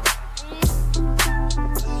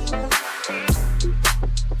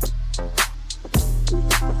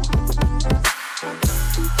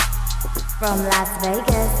 From Las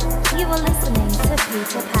Vegas, you are listening to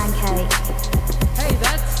Peter Pancake. Hey,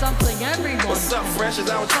 that's something everyone. What's up, fresh as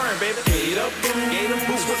our turn, baby? Gator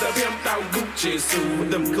boots with a pimped out Gucci suit. With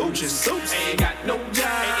them Gucci suits. Ain't got no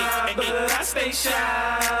job, but I stay shy.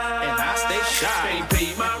 And I stay shy. Can't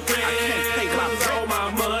pay my rent. I can't pay cause all my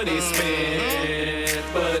money spent.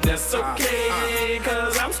 But that's okay,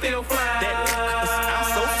 cause I'm still fly. I'm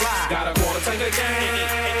so fly. Got a quarter tank of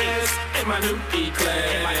gas in my new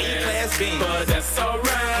E-Class. In my E-Class Beam. But that's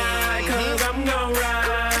alright, cause I'm gon' ride.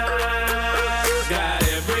 Got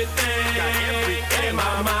everything in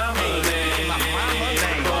my mama name.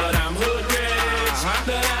 But I'm hood rich.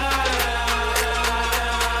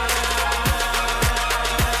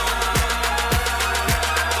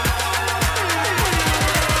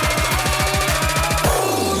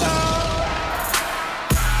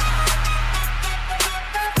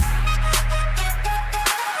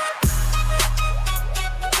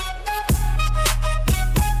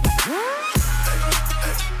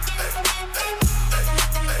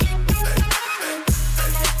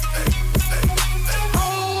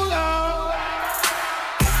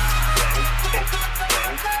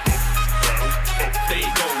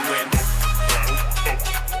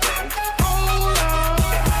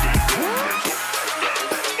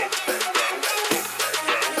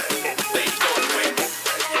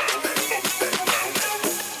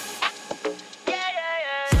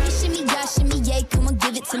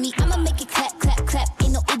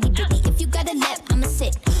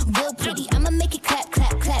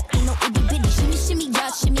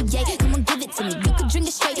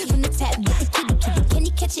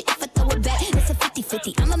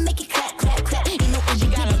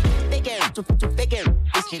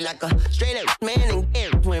 like a straight up man and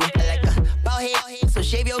get women. I like a bald head, so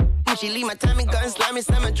shave your when she leave my Tommy gun slimy,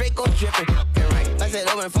 slam Draco dripping. Right, I said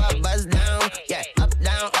open for a buzz down. Yeah, up,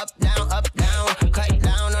 down, up, down, up, down. Cut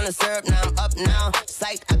down on the syrup, now I'm up now.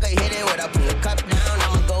 Psych, I could hit it without putting the cup down.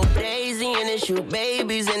 I'ma go crazy in it, shoot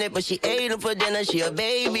babies in it, but she ate them for dinner. She a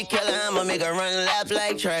baby killer, I'ma make her run laps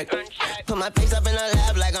like track. Put my face up in her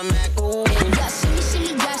lap like I'm Mac. Ooh.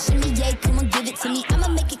 Yeah, shimmy, yeah, come on, give it to me. I'ma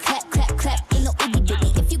make it clap, clap, clap, ain't no itty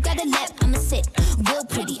bitty. If you got a lap, I'ma sit real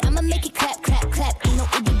pretty. I'ma make it clap, clap, clap, ain't no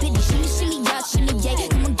itty bitty. Shimmy, yeah,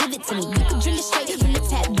 come on, give it to me. You can drink it straight from the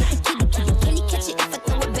tap, get the kitty. Can you catch it if I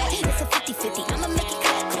throw it back? It's a 50-50, I'ma make it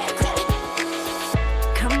clap, clap, clap.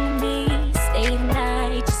 Come with me, stay the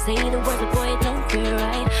night. Just say the word, but boy, it don't feel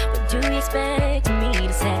right. What do you expect me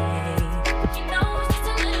to say? You know it's just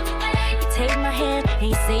a little bit late. You take my hand and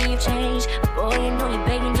you say you changed. Boy, you know you're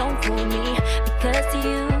begging, don't fool me. Because to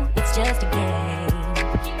you, it's just a game.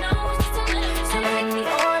 You know it's just a little bit late. So let me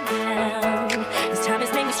on down. This time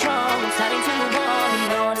has made me strong. I'm starting to move on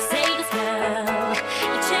and on to say this now.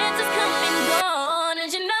 Your chance is coming gone,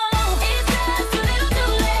 and you know it's just a little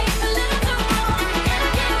too late, a little too wrong. And I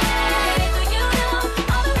can't wait for you know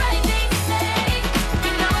all the right things to say.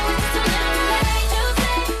 You know it's just a little too late to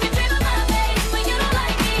say you're dreaming my face when you don't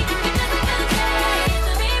like me. It's just a good day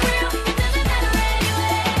to be real. It doesn't matter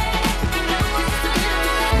anyway. You know it's just a little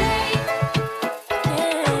too late.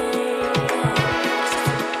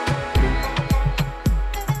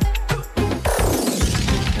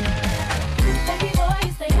 Baby boy,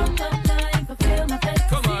 you stay on my mind, fulfill my fantasy.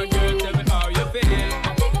 Come on, girl, tell me how you feel.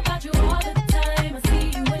 I think about you all the time. I see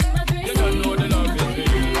you in my dreams. You don't know the love is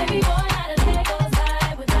real. Baby boy, not a day goes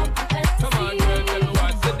by without my fantasy. Come on, girl, tell me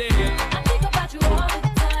what's the deal. I think about you all the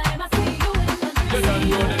time. I see you in my dreams. You don't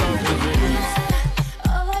know the love is real.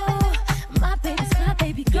 Oh, my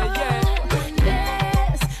baby girl.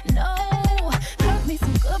 Yes, no, love me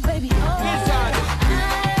some good, baby. Oh,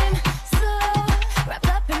 I'm so wrapped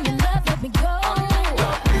up in your love. Let me go.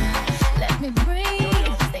 Let me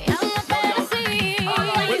breathe. Stay out my fantasy.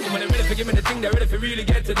 When they're ready to give me the thing, they're ready to really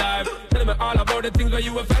get to dive. Tell me all about the things where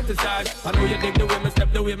you were fantasize. I know you dig the way me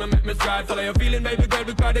step, the way me make me stride. Follow your feeling, baby girl,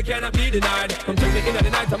 because they cannot be denied. Come check me in at the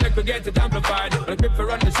night, I make me get it amplified. When I grip for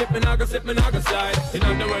run the ship, and I go slip, and I go slide. In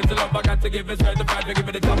other words, the love I got to give is certified. We give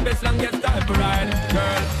it the toughest, longest time for ride,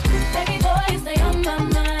 girl. Baby boy, you stay on my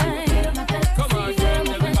mind. My fantasy. Come on, girl,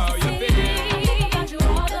 tell me how you feel. I think about you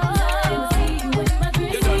all the time. I see you in my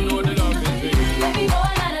dreams. You don't know the love is real. Baby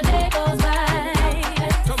boy, not a day goes by.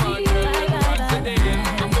 Come on, girl, what's the deal?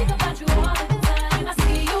 I think about you all the time. I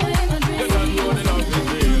see you in my dreams. You don't know the love is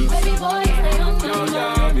real. Baby boy, you stay on my Yo, mind.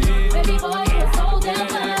 Javi. Baby boy, you're so damn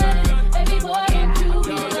fine. Baby boy, don't you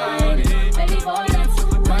be blind. Baby boy, let's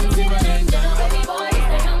run to the end. Baby boy, you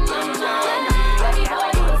stay on my mind. Baby boy,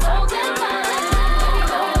 you're so damn fine. Baby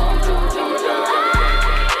boy, don't you be blind.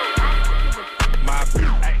 My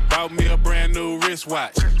bitch bought me a brand new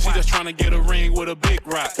wristwatch. She just tryna get a ring with a big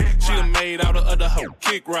rock. She done made out of other hoe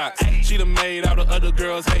kick rocks. She done made out of other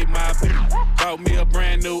girls hate my bitch. Bought me a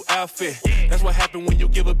brand new outfit. That's what happened when you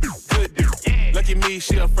give a bitch good dick. Lucky me,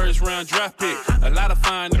 she a first round draft pick. A lot of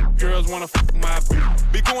fine girls wanna fuck my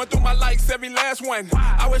bitch. Be going through my likes every last one.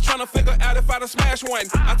 I was tryna figure out if I done smash one.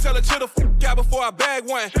 I tell her chill the fuck out before I bag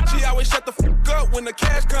one. She always shut the fuck up when the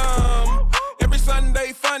cash come. Every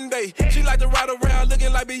Sunday, fun day. She like to ride around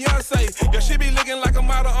looking like Beyonce. Yeah, she be looking like a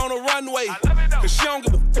model on a runway. Cause she don't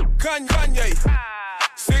give a fuck, Kanye.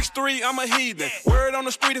 6'3", I'm a heathen. Word on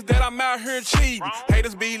the street is that I'm out here cheating.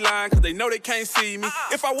 Haters be lying cause they know they can't see me.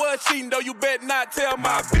 If I was cheating though, you bet not tell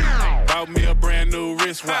my bitch. Bought me a brand new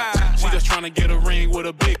wristwatch. She just tryna get a ring with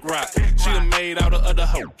a big rock. She done made out of other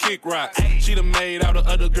hoe kick rocks. She done made out of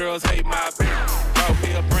other girls hate my bitch. Bought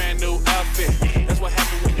me a brand new outfit. That's what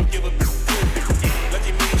happens when you give a bitch good dick.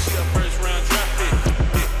 Lucky me, she a first round draft pick.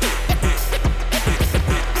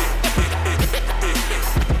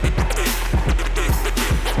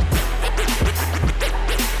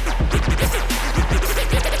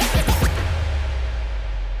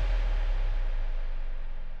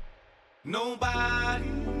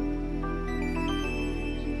 Nobody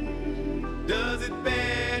does it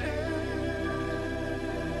better.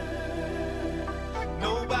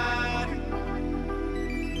 Nobody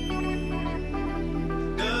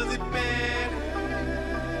does it better.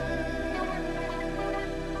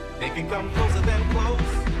 They can come closer than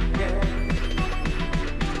close, yeah.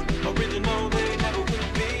 Original they never will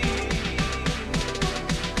be.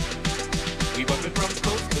 We bumpin' from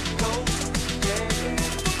coast to coast, yeah.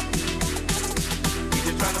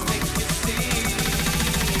 Trying to make you see.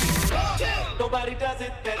 Nobody does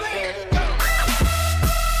it better.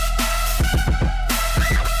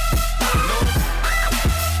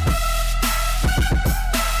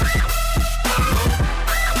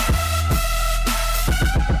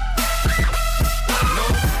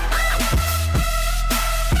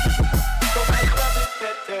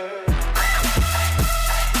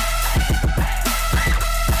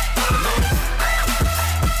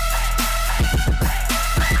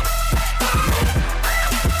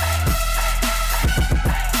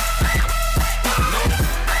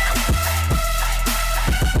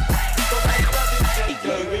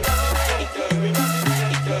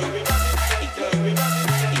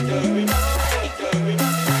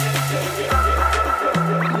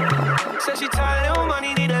 tired, little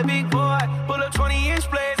money, need a big boy. Pull up 20-inch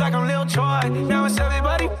blades like I'm Lil Troy. Now it's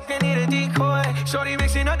everybody f***ing need a decoy. Shorty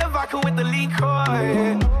mixing up the vodka with the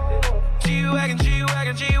liquor. G-Wagon,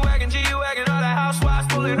 G-Wagon, G-Wagon, G-Wagon. All the housewives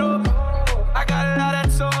pulling up. I got a lot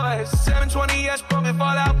of toys. 720S pumping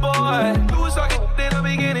Fallout Boy. You was talking in the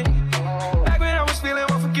beginning. Back when I was feeling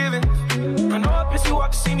unforgiving. I know I pissed you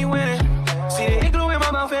off to see me winning. See the ink glue in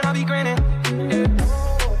my mouth and I be grinning. Yeah.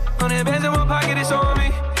 100 bands in my pocket, it's on me.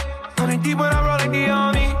 100 deep when I roll like the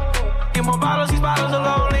army. Get more bottles, these bottles are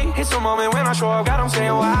lonely. It's a moment when I show up, God, I'm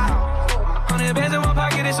saying wow. 100 bands in my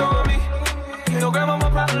pocket, it's on me. Your grandma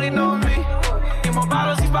probably know me. Get more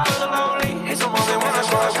bottles, these bottles are lonely. It's a moment when I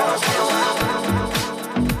show up, God, I'm saying wow.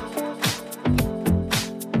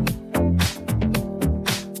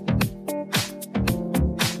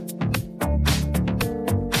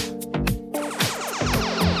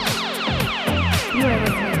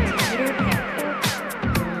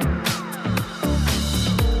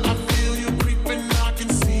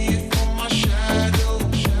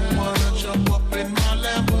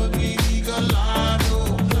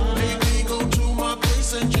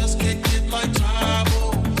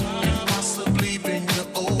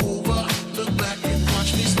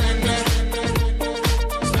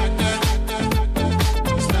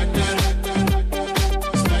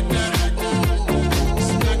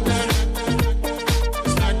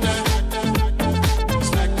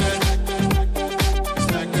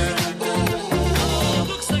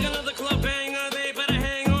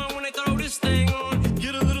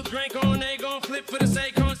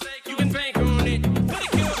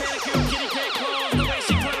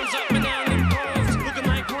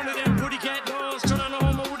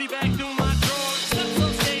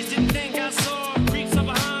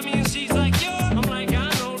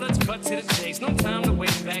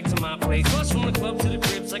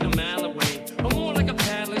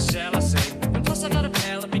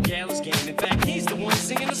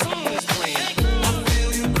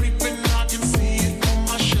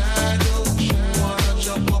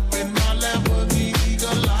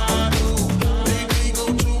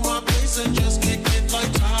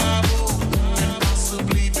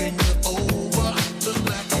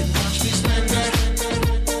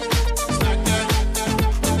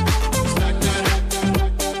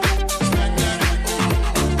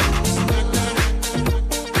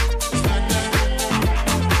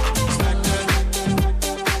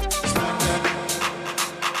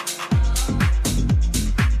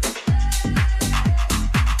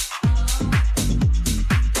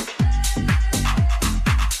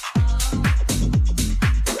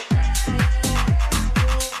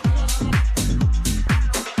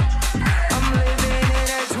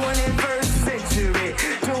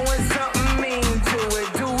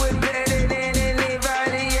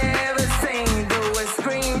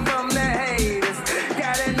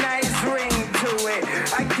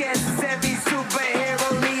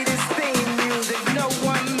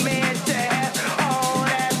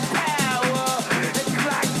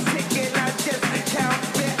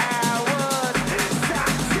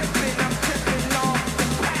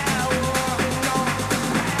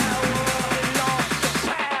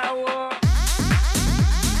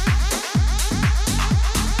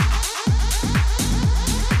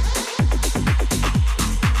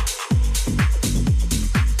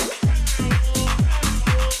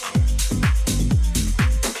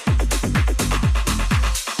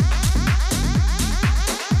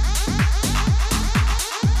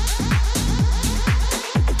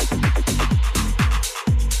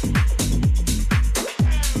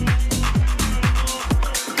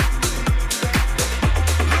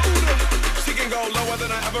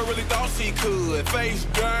 Face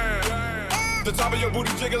down. The top of your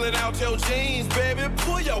booty jiggling out your jeans, baby.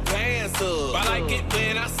 Pull your pants up. I like it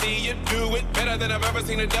when I see you do it better than I've ever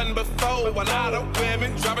seen it done before. A lot of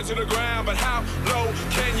women drop it to the ground, but how low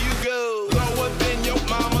can you go? Lower than your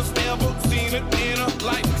mama's ever seen it in a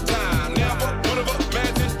lifetime. Never would have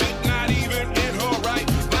imagined it, not even in her right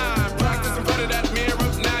mind. Practice in front of that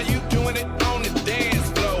mirror, now you doing it on the dance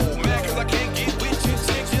floor. Mad cause I can't get with you,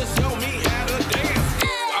 chick, just show me how to dance.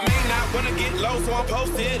 I may not wanna get low, so I'm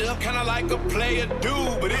posted up, kinda like a player do.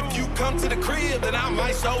 But if you come to the crib, then I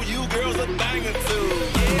might show you girls a thing or two.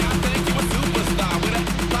 Yeah, I think you a superstar. With a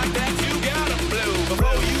like that, you gotta blow.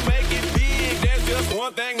 Before you make it big, there's just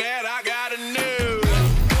one thing that I gotta know.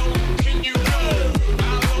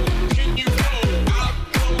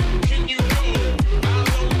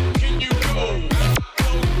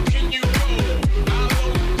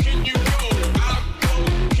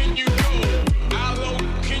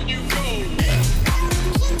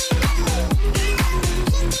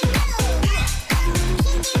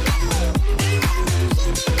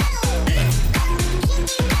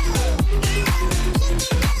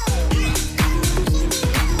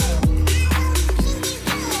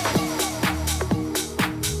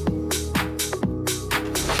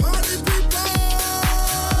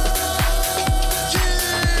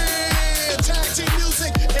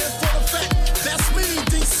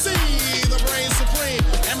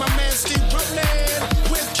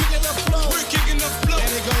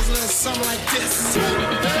 like this.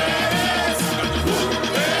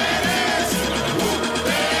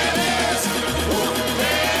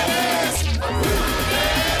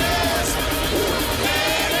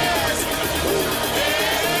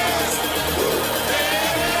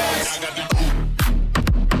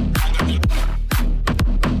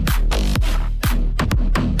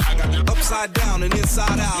 Upside down and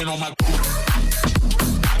inside out. You know my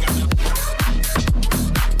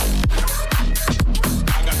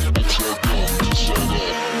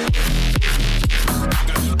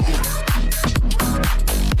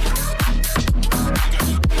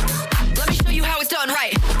Let me show you how it's done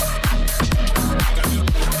right.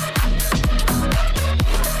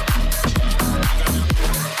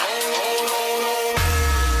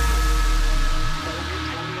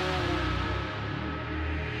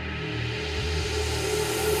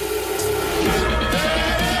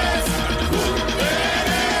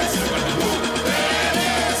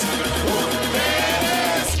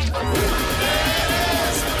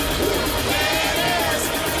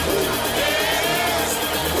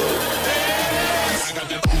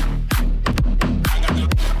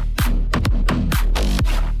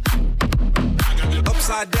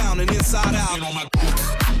 upside down and inside out. You know my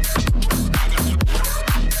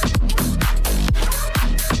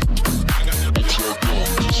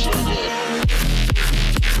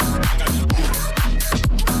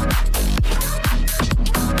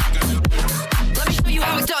Let me show you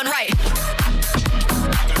how it's done right.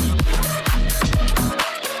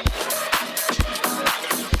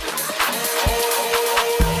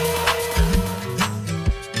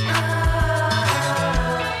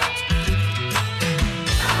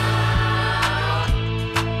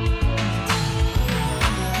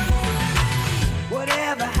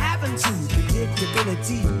 Whatever happened to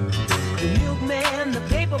predictability? The milkman, the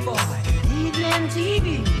paper boy, evening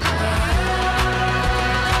TV.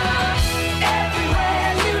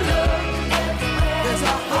 Everywhere you look, there's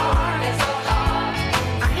a heart,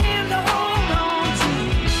 a hand to hold on to.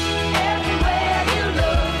 Everywhere you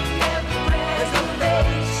look, there's a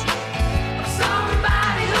face of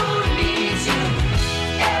somebody who needs you.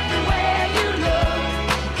 Everywhere you look,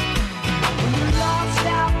 when you're lost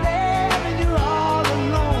out there and you're all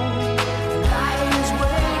alone, life is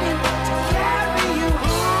waiting to carry you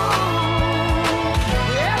home.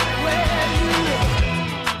 Everywhere you look,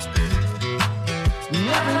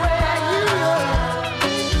 everywhere you look,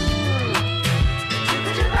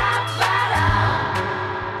 ba-da-ba-da.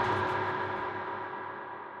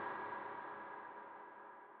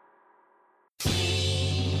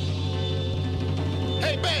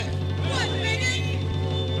 Hey, man. What, nigga?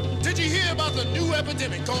 Did you hear about the new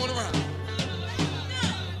epidemic going around?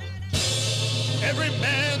 Every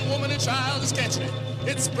man, woman, and child is catching it.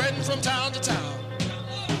 It's spreading from town to town.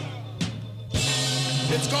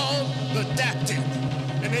 It's called the daptic.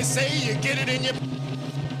 And they say you get it in your...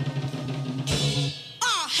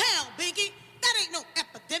 Oh, hell, Biggie. That ain't no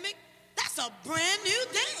epidemic. That's a brand new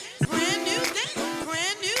day. Brand new day.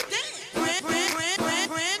 Brand new day. Brand new day.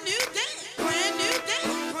 Brand new day. Brand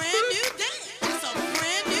new day. That's a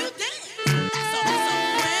brand new day. That's a brand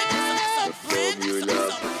new day. Brand new. That's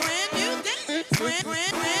a brand new day. That's a brand new day. That's a brand new day.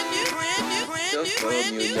 That's a brand new, brand new day.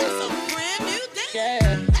 Brand new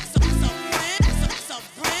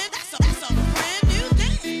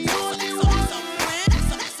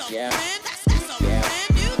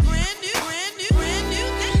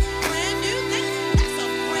day. That's a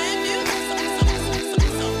brand new. That's a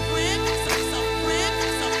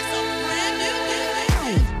brand new day.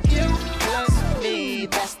 You plus me,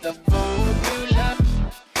 that's the formula,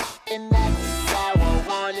 and that's how I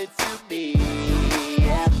want it to be.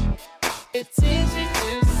 Yeah. It's easy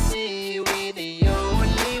to see we're the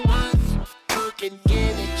only ones who can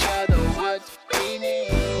give each other what we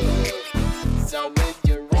need. So if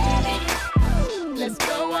you're ready, let's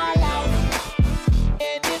go all out.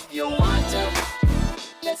 And if you want to,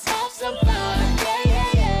 let's have some fun. Yeah, yeah,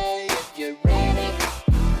 yeah. If you're ready,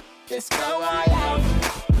 let's go all out.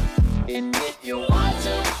 And if you want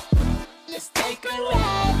to, let's take a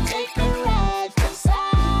ride, take a ride. 'Cause I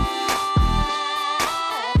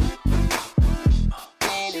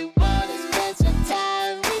really wanna spend some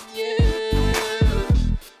time with you.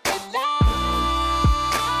 And I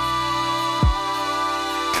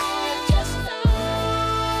just know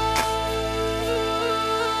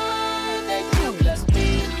that you plus me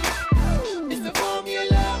is the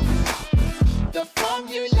formula, the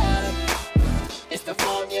formula.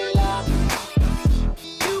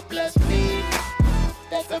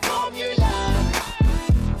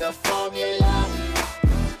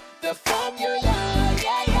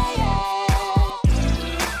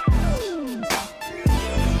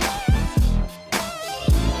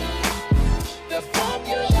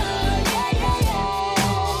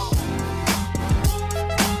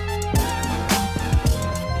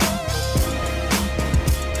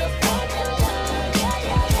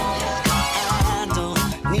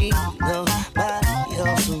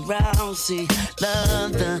 bossy.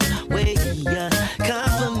 Love the way you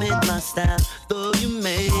compliment my style. Though you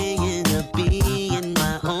may end up being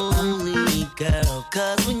my only girl.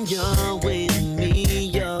 Cause when you're with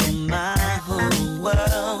me, you're my whole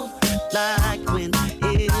world. Like when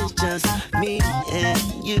it's just me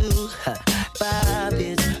and you. Vibe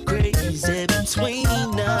is crazy between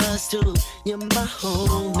us two. You're my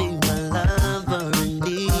homie, my lover, and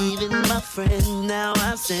even my friend. Now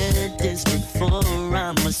I've said this before,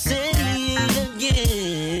 I'ma say it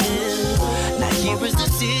again. Now here is the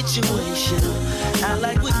situation. I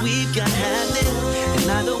like what we've got happening,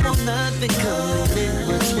 and I don't want nothing coming in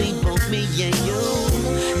between both me and you.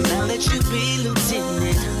 Now let you be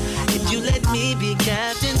lieutenant. If you let me be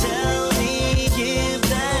captain, tell me if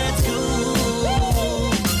that's cool.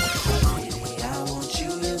 I want you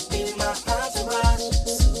to be my entourage,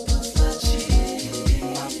 super fly chick,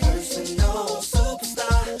 my personal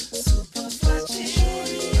superstar, super fly chick.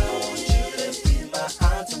 I want you to be my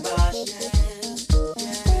entourage,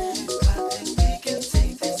 I think we can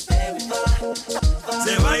take this very far.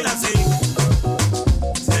 Se baila así,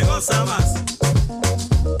 se goza más.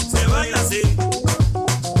 Se baila así,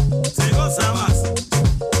 se goza más.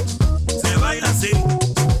 Se baila así,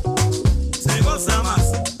 se goza más.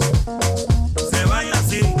 Se baila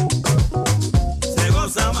así, se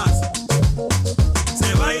goza más.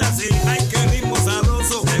 Se baila así, ay qué ritmo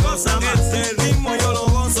sabroso. Se goza más, este ritmo yo lo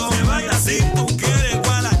gozo. Se baila así, tú quieres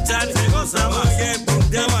guarachar. Se goza más, oye,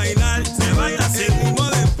 ponte a bailar. Se baila así, el ritmo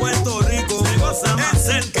de Puerto Rico. Se goza más, es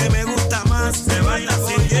el que me gusta más. Se baila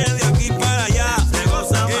así, oye, de aquí para allá. Se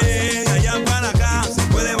goza más, de allá para acá. Se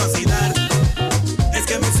puede vacilar, es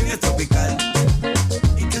que mi swing es tropical.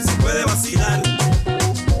 Y que se puede vacilar,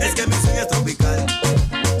 es que mi swing es tropical.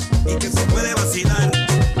 Y que se puede vacilar,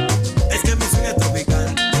 es que mi swing es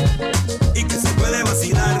tropical. Y que se puede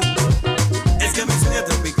vacilar, es que mi swing es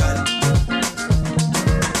tropical.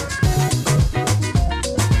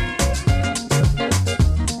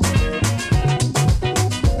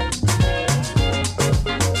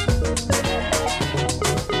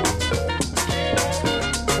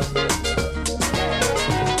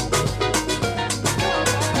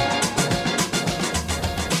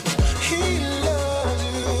 He loves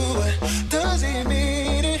you, but does he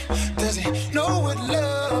mean it? Does he know what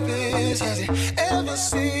love is? Has he ever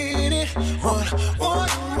seen it? One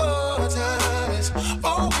more time is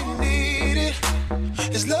all we needed.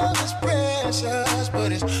 His love is precious,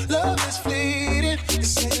 but his love is fleeting. He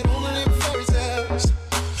said it only first us,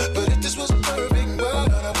 but if this was a perfect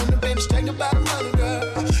world, I wouldn't have been distracted by another girl.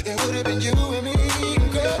 It would have been you and me,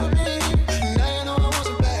 girl, and me. Now you know I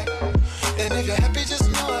wasn't back. And if you're happy, just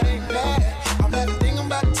know I ain't mad. I'm not thinking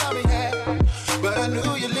about the time we had, but I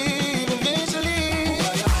knew you'd leave eventually.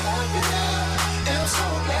 But you're happy now, and I'm so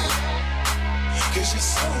glad, 'cause you're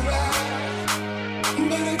so right.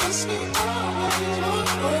 But I guess we always want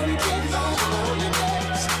what we can't find.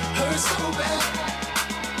 Loneliness hurts so bad,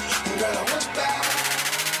 girl, I want you back.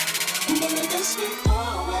 But I guess we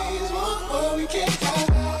always want what we can't find.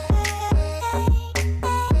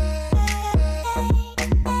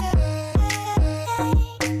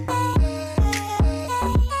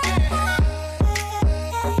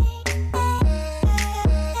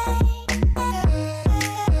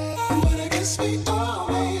 But I guess we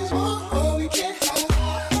always want what we can't have.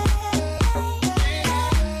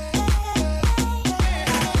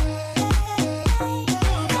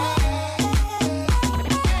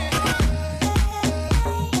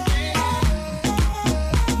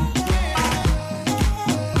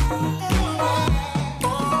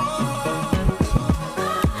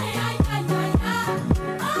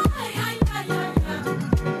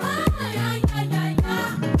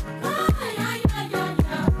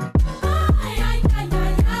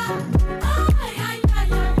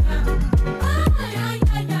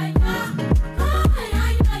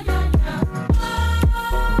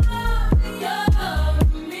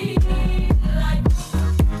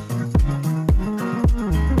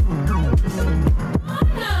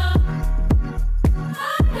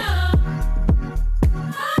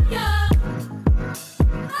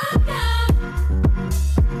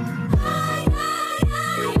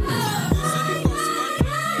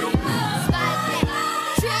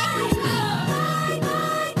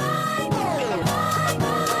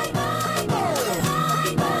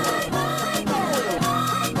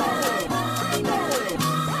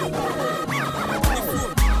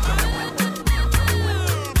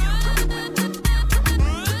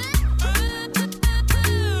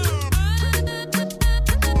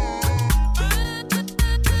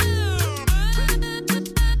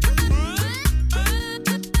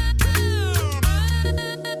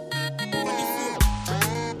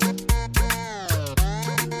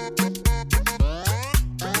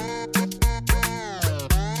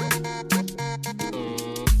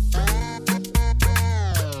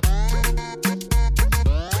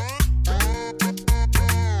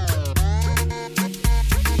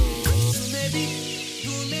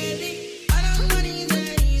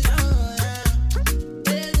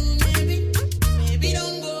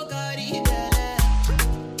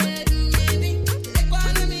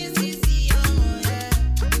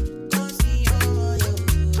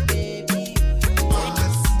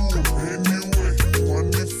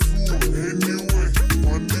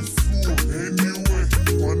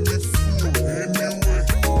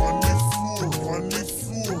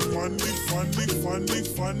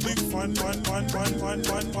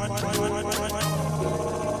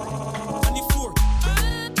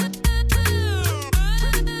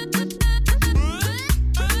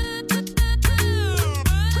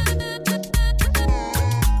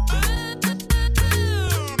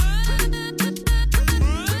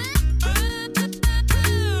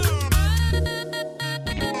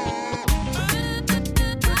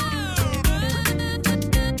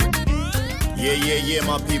 Yeah,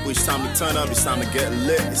 my people, it's time to turn up, it's time to get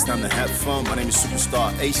lit, it's time to have fun. My name is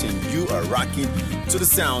Superstar Ace, and you are rocking to the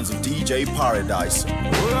sounds of DJ Paradise.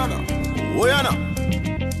 Oyana.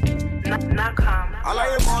 All of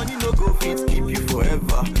your money no go fit keep you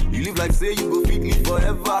forever. You live like say you go fit live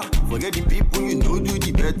forever. Forget the people you know do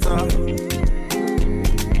the better.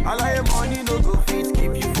 All of your money no go fit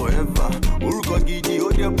keep you forever. Uruko gidi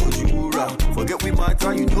ode bojura. Forget we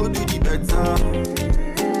matter, you know do the better.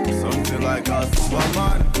 Something like a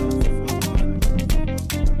Superman.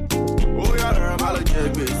 Oh, yeah, I'm a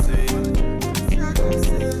JBC.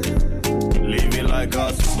 Living like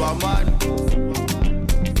a Superman.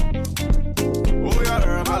 Oh, yeah,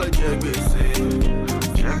 I'm a JBC.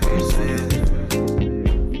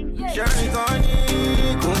 Sharing it on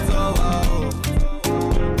it, go so wow.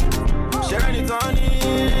 Sharing it on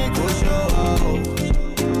it, go show wow.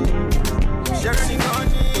 Sharing it on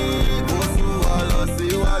it, go so wow.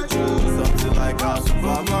 See what you, something like a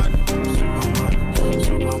Superman.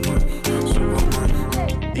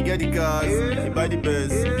 You get the cars, you buy the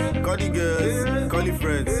best, call the girls, call the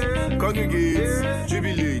friends, congregate,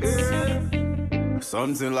 jubilate.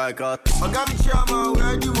 Something like a I got me chairman,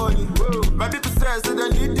 where the money? My people say they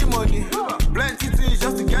need the money. Plenty things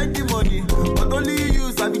just to get the money. But only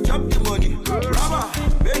you, I be chop the money. Rama,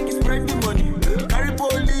 make you spread the money. Carry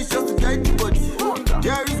police just to get the body.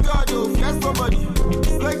 There is God, oh, fear somebody.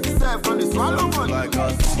 Select yourself from the swallow money. Like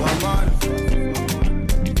a Superman.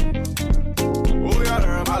 Oh,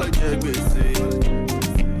 yeah, I'm a JBC.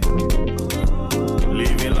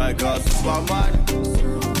 Living like a Superman.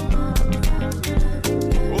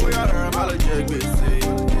 Oh, yeah, I'm a JBC.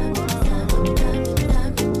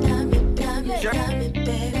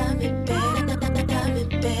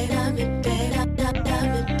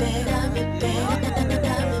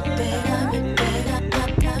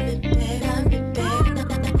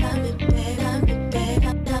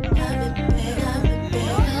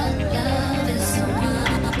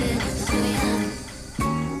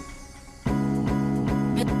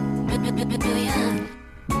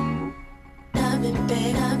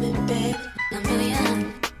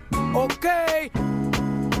 Okay.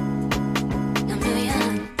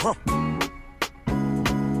 Huh.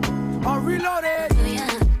 I'm reloaded.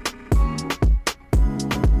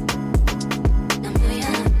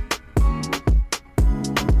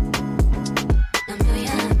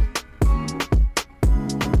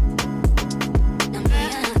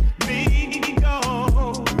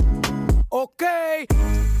 Okay.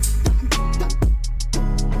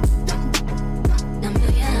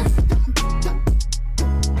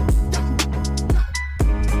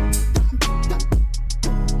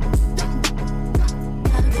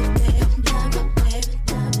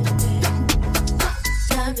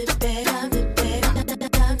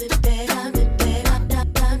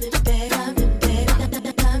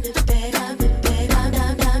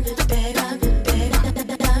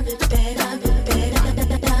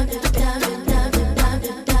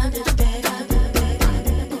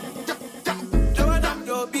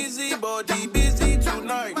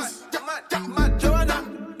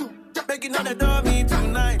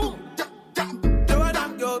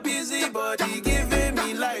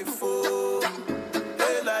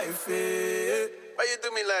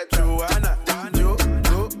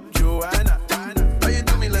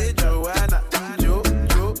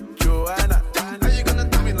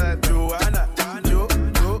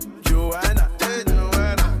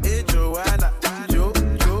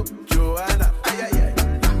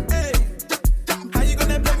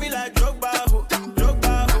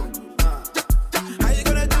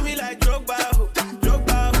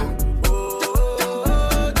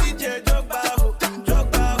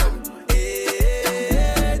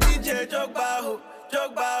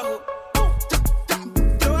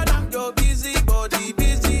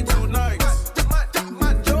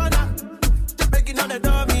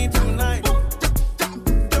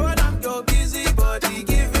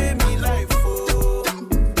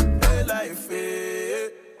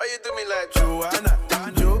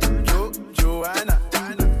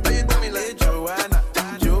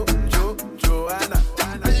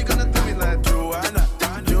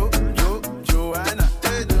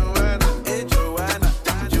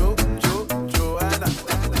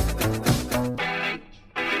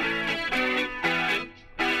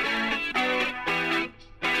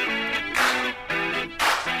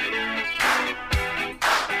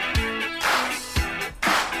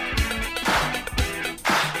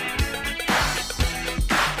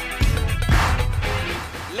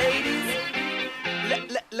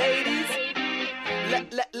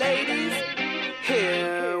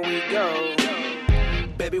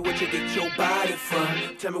 get your body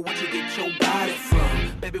from? Tell me what you get your body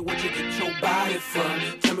from. Baby, what you get your body from?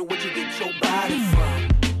 Tell me what you get your body from.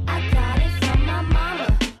 I got it from my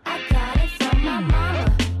mama. I got it from my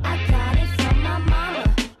mama. I got it from my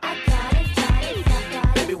mama. I got it, got it,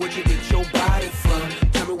 got it. Baby, what you get your body from?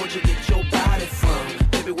 Tell me what you get your body from.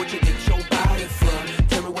 Baby, what you get your body from?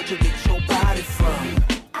 Tell me what you get your body from.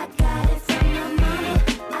 I got it from my mama.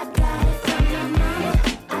 I got it from my mama.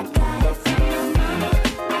 I got it from my mama.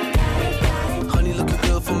 I got it, got it. Honey looking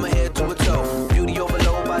good from her head to her toe. Beauty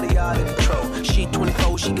overload, body out of control. She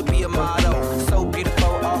 24, she could be a model. So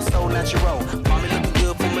beautiful,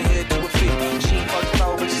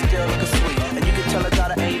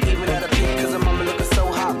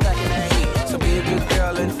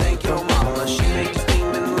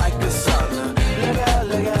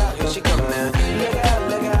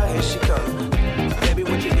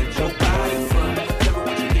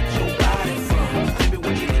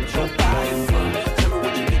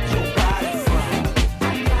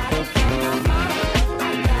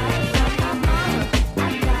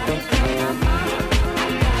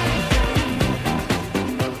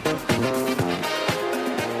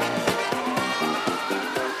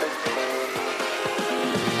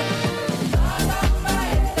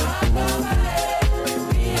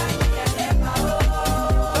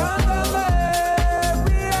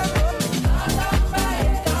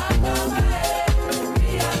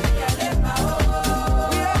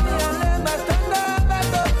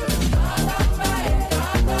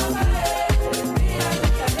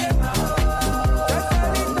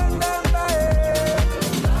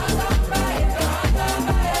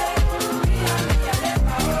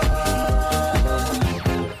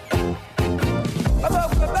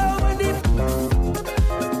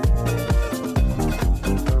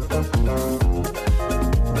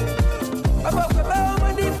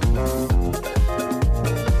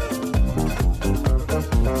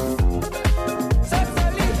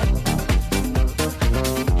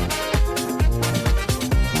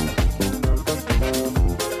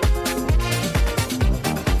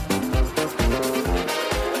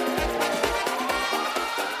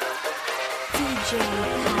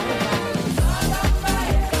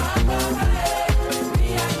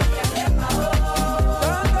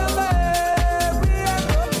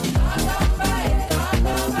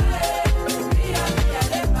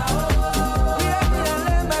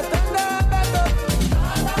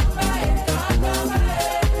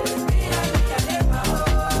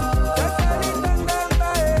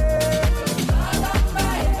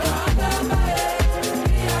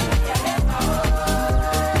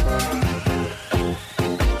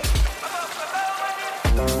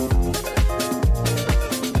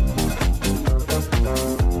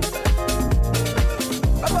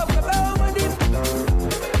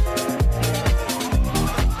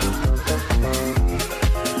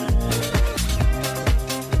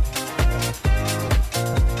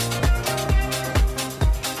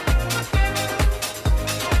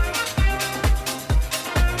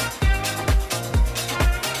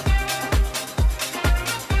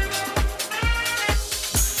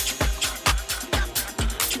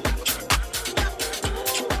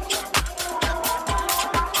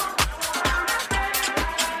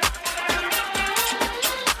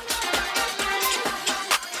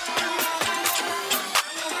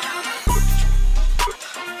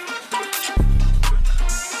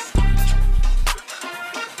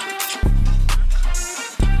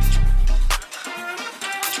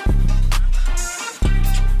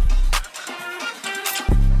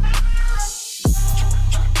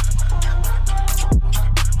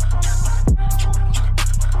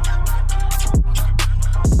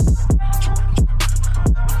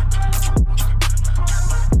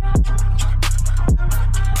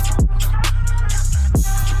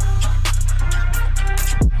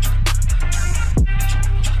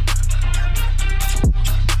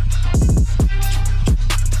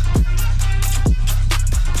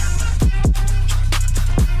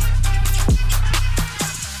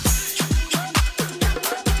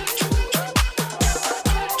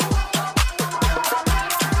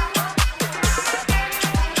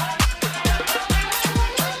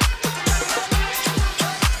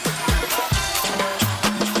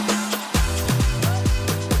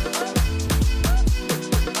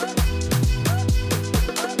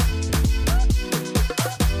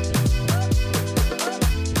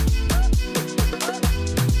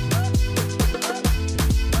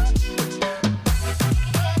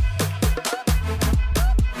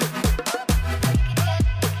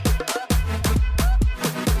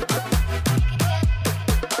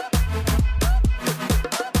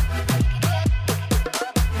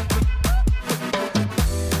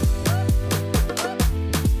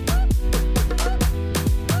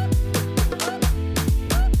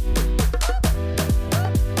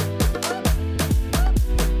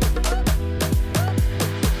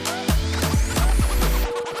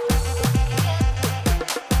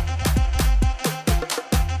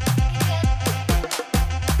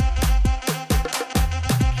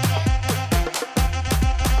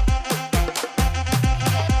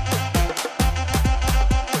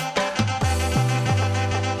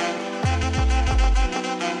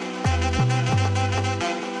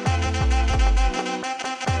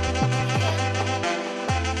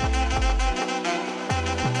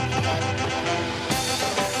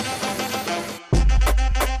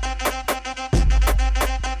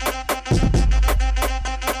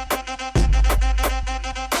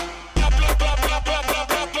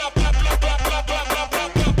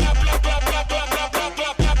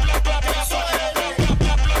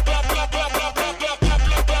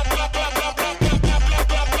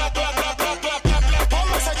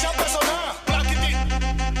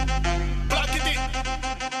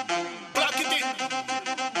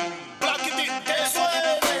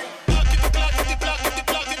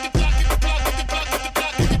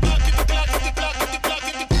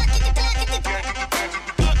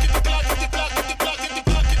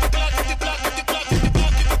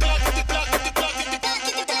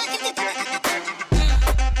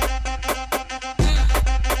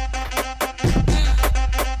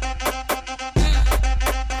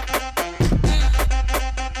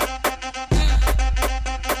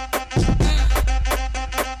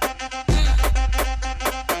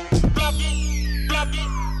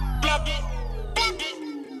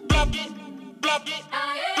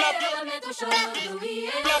 lamento chorando e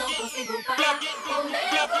eu não consigo parar. O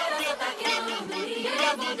meu coração tá queimando e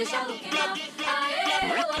eu vou deixá-lo queimar.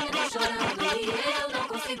 Aê, eu lamento chorando e eu não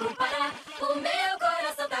consigo parar. O meu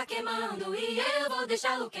coração tá queimando e eu vou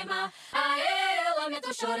deixá-lo queimar. Aê, eu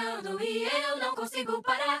lamento chorando e eu não consigo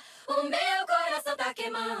parar. O meu coração tá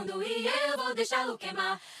queimando e eu vou deixá-lo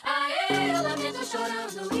queimar. Aê, eu lamento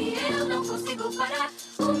chorando e eu não consigo parar.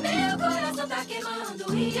 O meu coração tá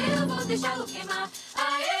queimando e eu vou deixá-lo queimar.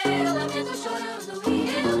 Aê, eu lamento chorando e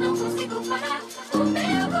eu não consigo parar. O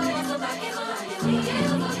meu coração tá queimando e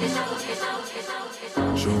eu vou deixá-lo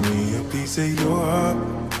queimar. Show me a piece of your heart,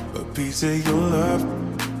 a piece of your love.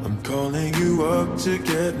 I'm calling you up to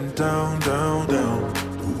getting down, down, down.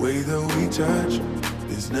 The way that we touch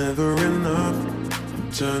is never enough.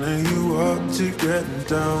 I'm turning you up to getting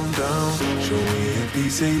down, down. Show me a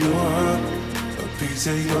piece of your heart, a piece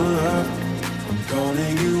of your love. I'm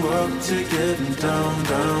calling you up to getting down,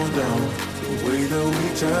 down, down. The way that we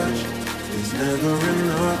touch is never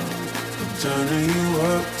enough. I'm turning you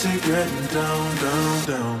up to getting down, down,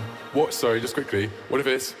 down. What? Sorry, just quickly. What if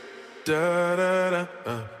it's da da da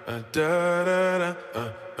da da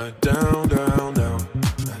da down, down, down.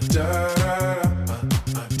 Da da da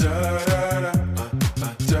da da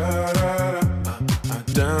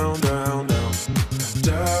down, down, down.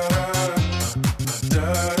 Da da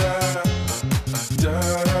da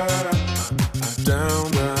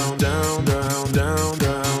down, down, down, down, down, down,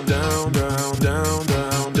 down, down, down, down,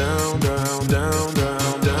 down, down, down, down,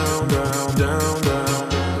 down, down, down.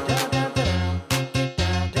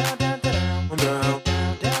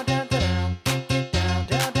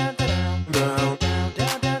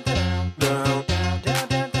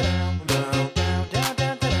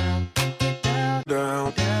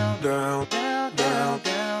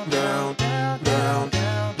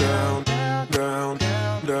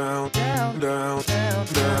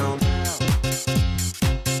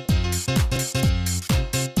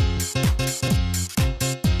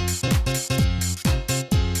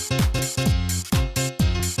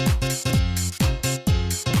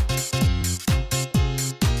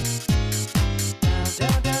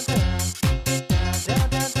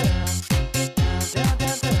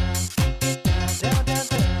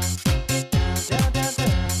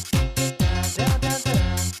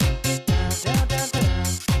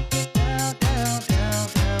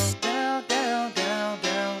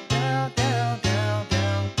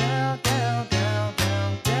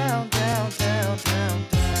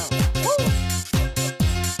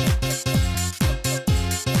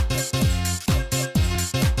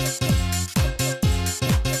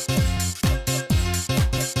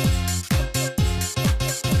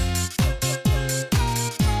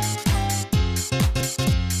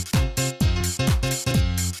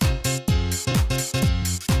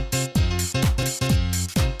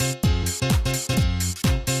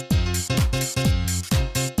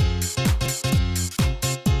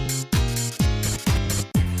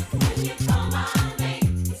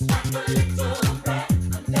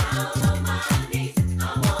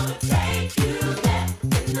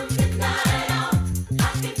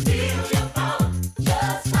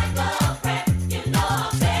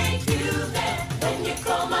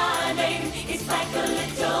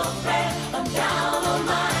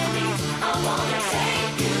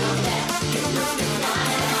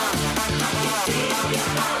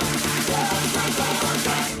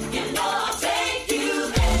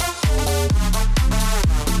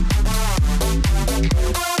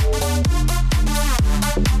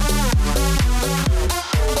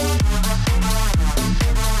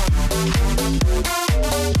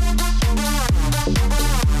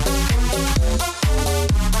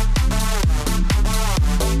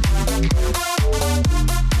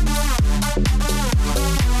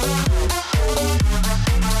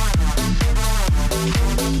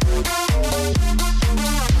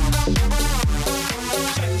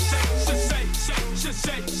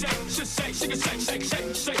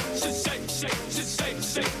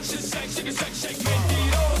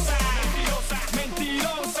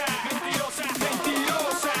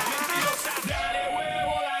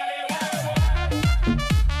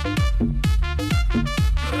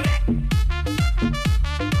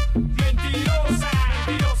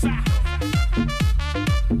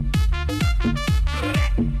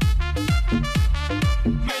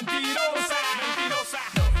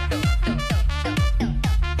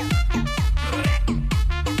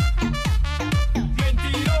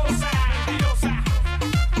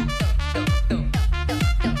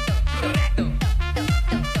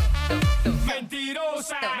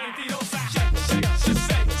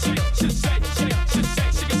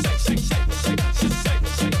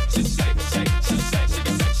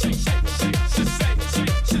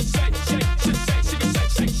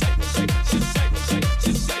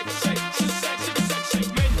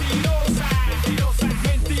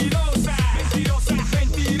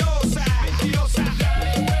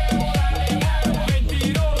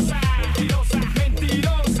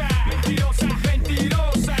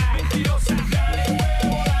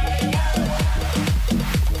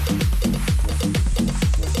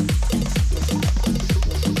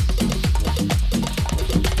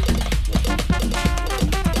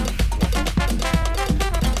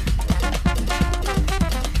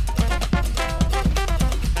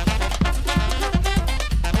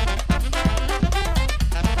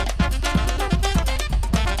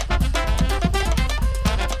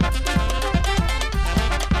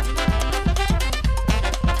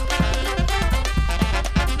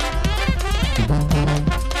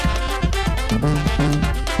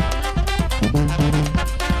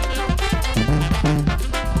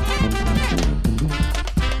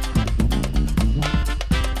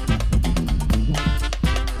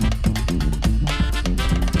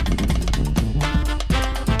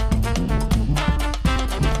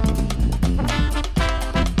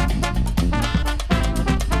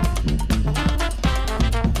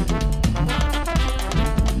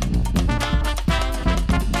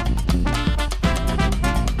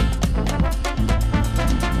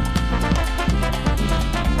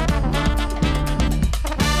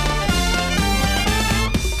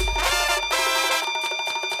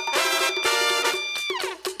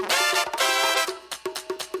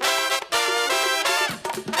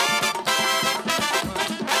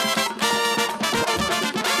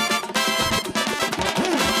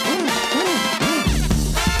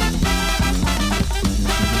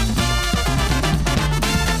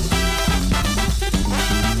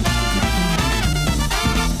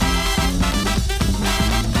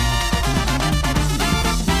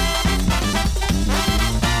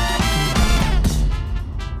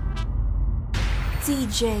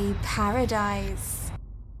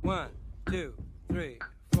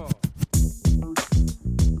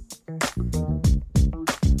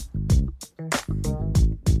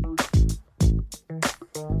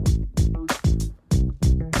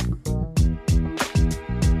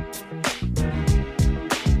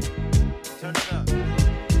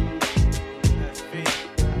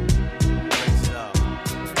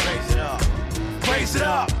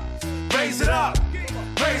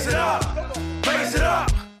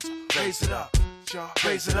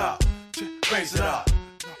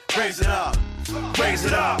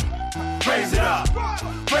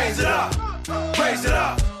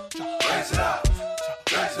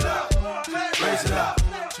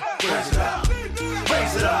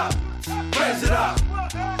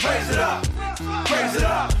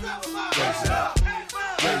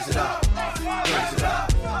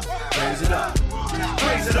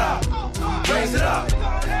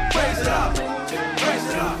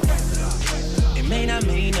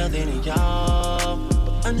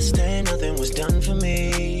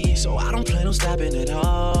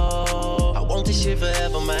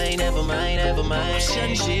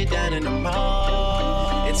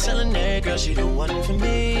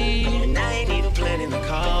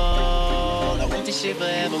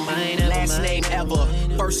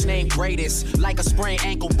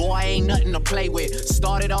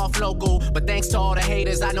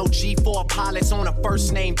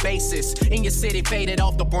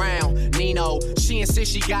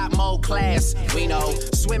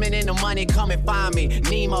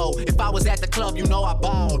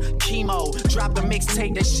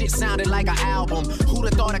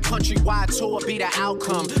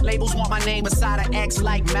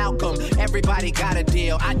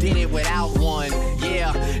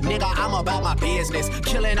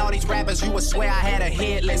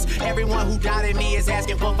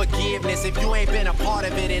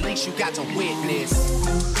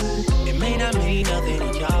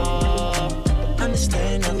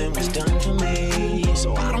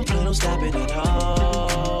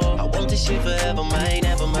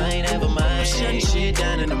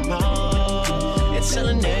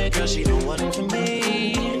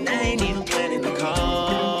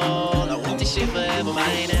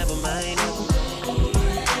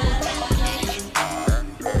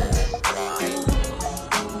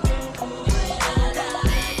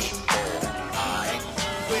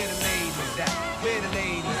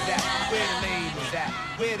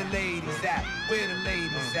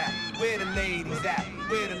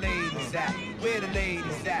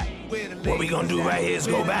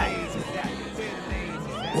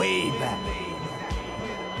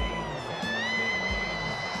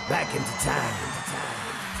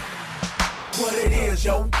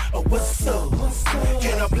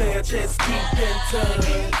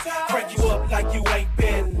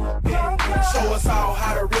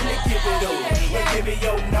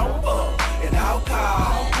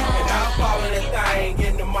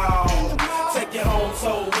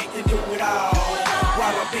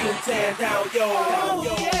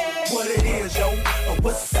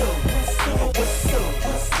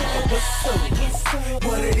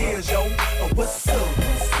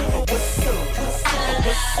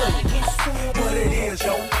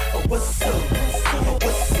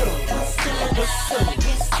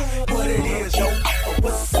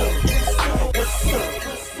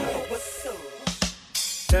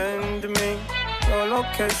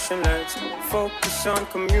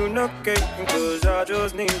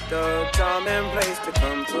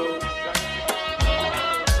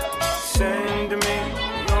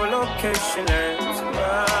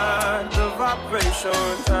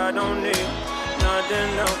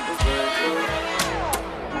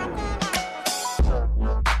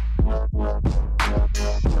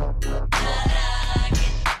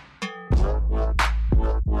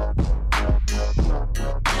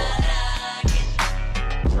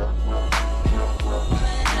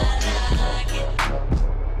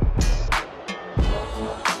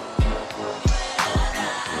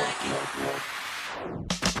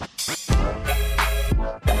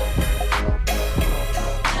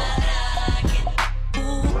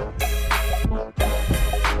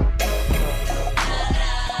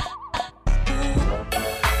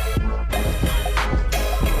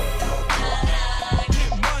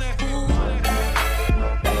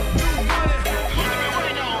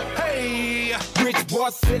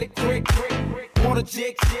 Wanna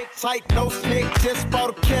jig, tight, no slick, just bought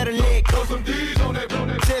a Cadillac. Throw some D's on that,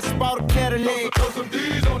 just bought a Cadillac. Throw some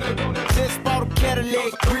D's on that, just bought a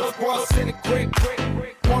Cadillac. Rich boy, send it quick.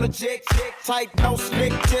 Wanna jig, tight, no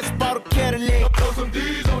slick, just bought a Cadillac. Throw some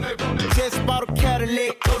D's on that, just bought a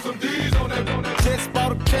Cadillac. Throw some D's on that, just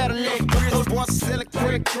bought a Cadillac. Rich boy, send it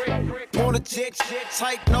quick. Wanna jig,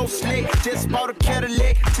 tight, no slick, just bought a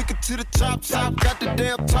Cadillac. Took it to the top, got the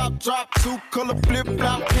damn top drop. 2-color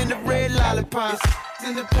flip-flop in the red lollipop.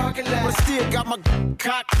 In the parking lot, but still got my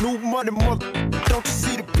cock, new money, mother. Don't you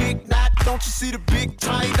see the big knot? Don't you see the big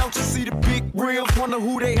tie? Don't you see the big rims? Wonder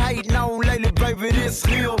who they hating on lately, baby, this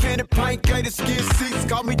hill. Candy paint, gated skin seats,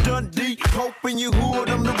 call me Dundee. Hope in your hood,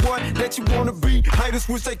 I'm the one that you wanna be. Haters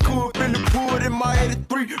wish they could, Billy Wood in my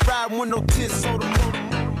 83. Riding with no tits, so the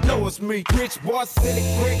motor know it's me. Rich boy, silly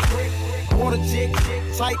quick. Wanna jig,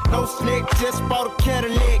 tight, no slick, just bought a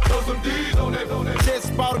Cadillac. Throw some D's on that,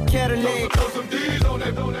 just bought a Cadillac. Throw some D's on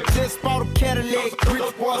that, just bought a Cadillac.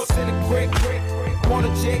 Rich boy, silly quick. Wanna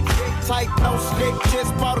jig, tight, no slick,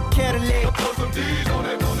 just bought a Cadillac. Throw some D's on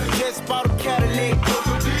that, just bought a Cadillac. Throw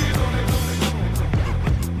some D's on that.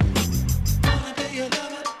 Wanna be your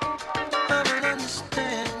lover, I don't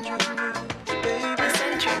understand you, baby.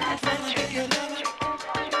 Wanna be your lover,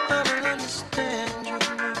 I don't understand you.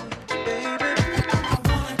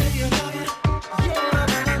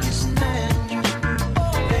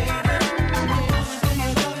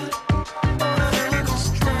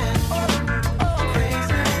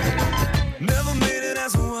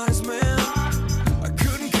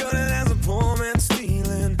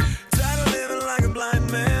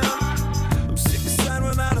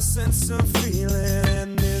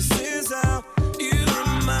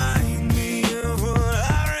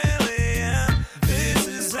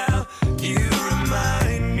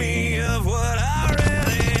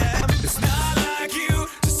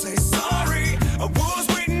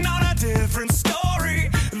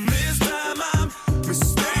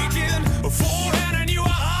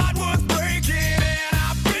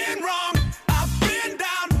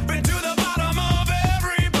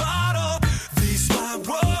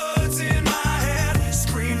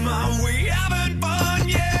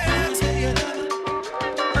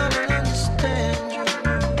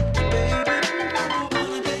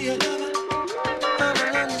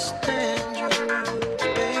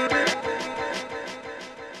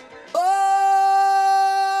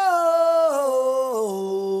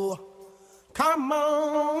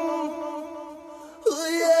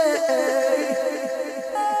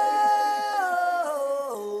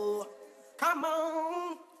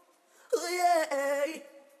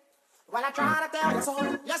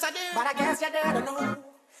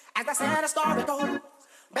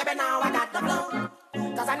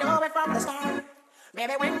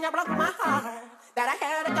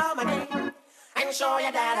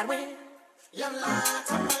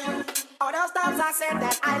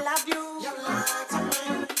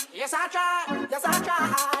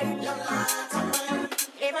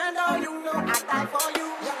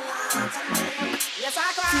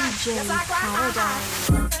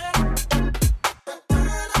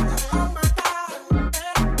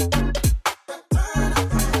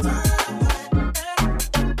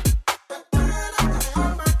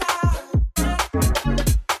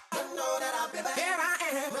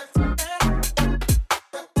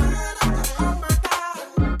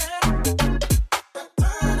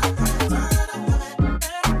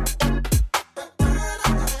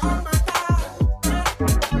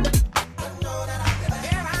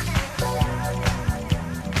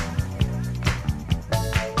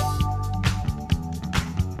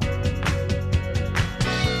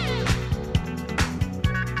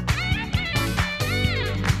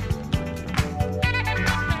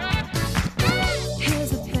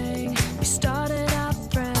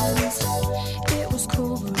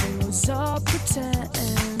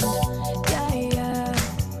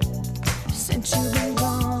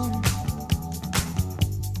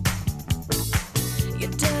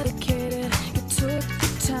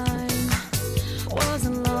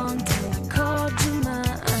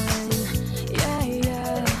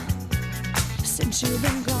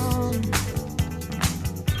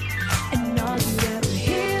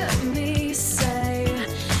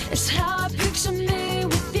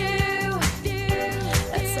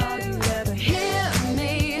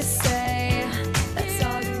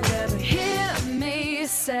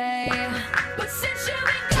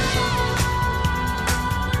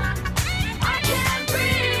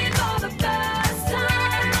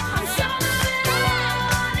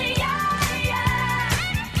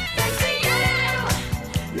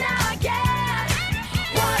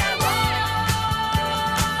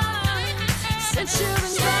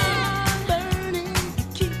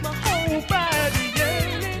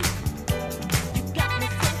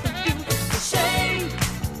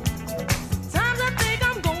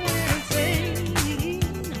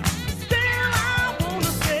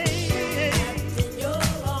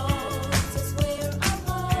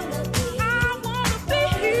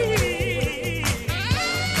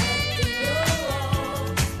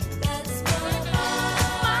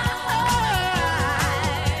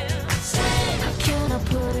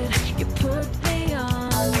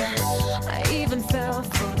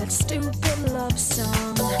 stupid love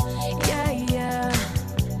song. Yeah, yeah.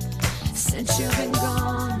 Since you've been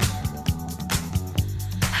gone,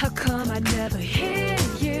 how come I never hear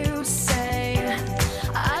you say,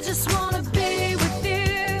 I just wanna be with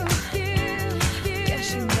you?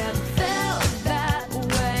 Guess you never felt that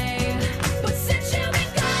way. But since you've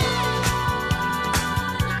been gone,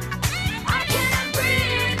 I can't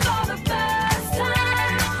breathe for the first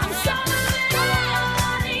time. I'm so moving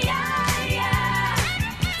on, yeah, yeah.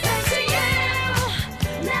 Thanks to you,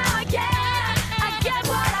 now I get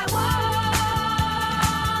what I want.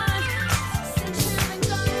 Since you've been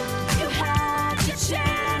gone, you had your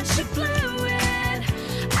chance, you blew it.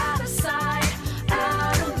 Out of sight,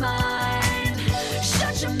 out of mind.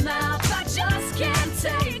 Shut your mouth, I just can't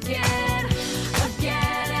take it.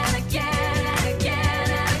 Again and again and again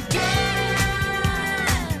and again.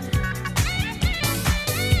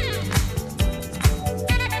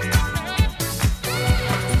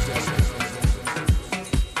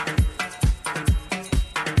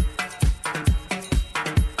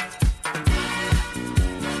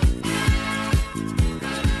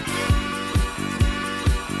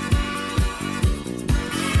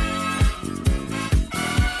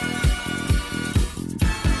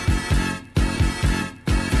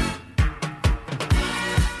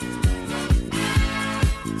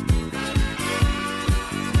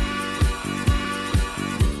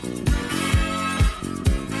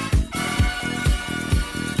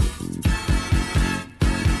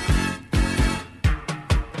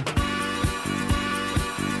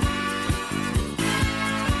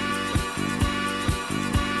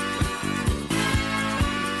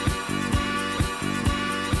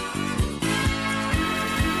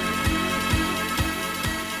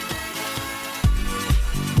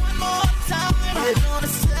 One more time, we're gonna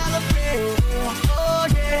celebrate. Oh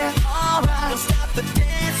yeah, alright. Don't stop the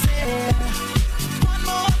dancing. One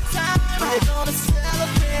more time, we're gonna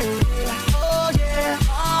celebrate. Oh yeah,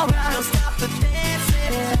 alright. Don't stop the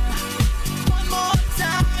dancing. One more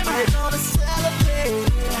time, we're gonna celebrate.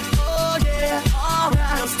 Oh yeah,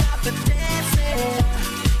 alright. Don't stop the dancing.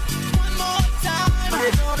 One more time,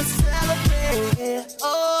 we're gonna celebrate.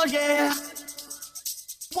 Oh yeah.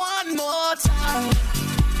 One more time.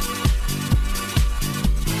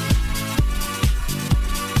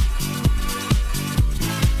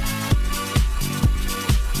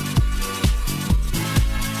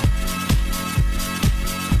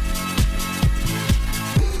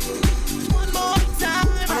 One more time,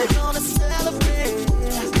 we're gonna celebrate.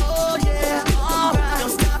 Oh yeah, alright.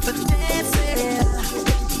 Don't stop the dancing.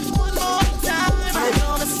 One more time, we're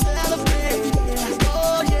gonna celebrate.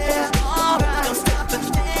 Oh yeah, alright. Don't stop the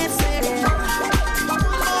dancing.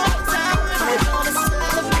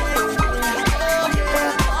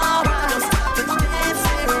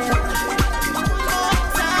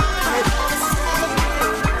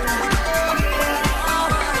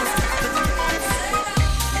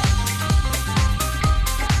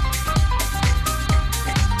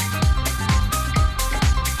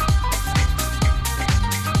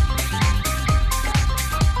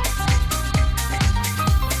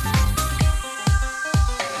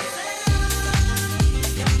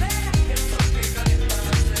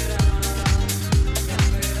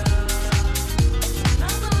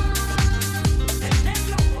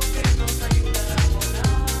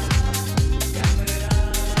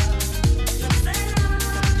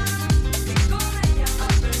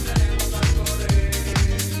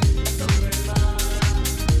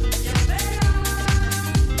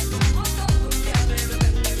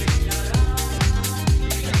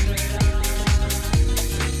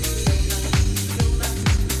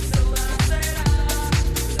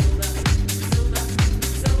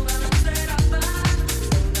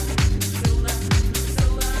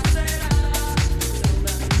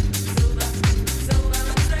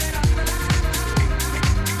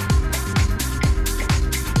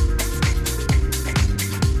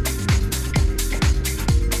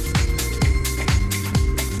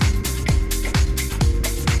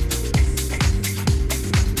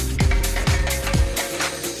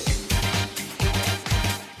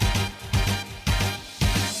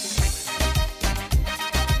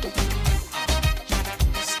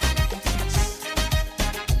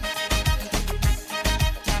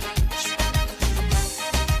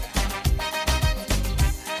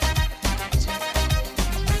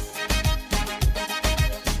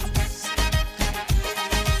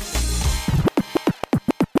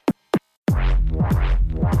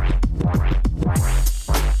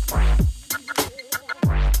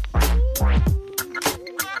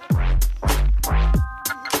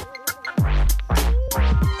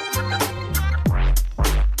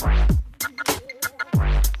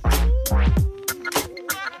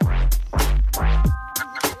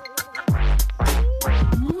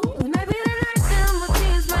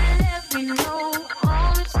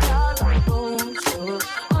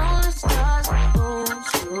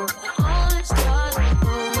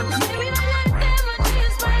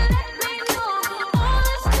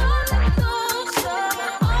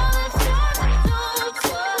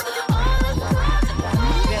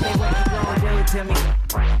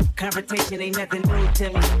 Confrontation ain't nothing new to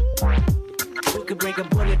me. You can bring a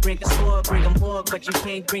bullet, bring a sword, bring a morgue, but you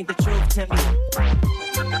can't bring the truth to me.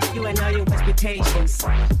 You ain't all your expectations.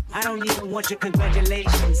 I don't even want your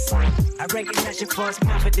congratulations. I recognize your false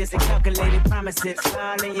confidence and calculated promises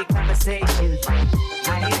all in your conversation.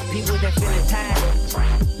 I hate people that feel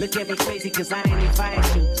entitled. Look at me crazy cause I ain't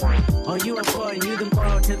invite you. Oh, you important, you the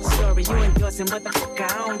moral to the story. You endorsing motherfucker, I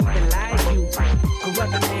don't even like you.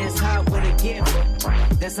 Corrupt a man's heart with a gift.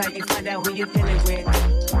 That's how you find out who you're dealing with.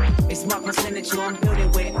 It's my percentage who I'm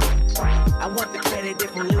building with. I want the credit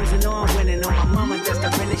if I'm losing or I'm winning. On my mama, that's the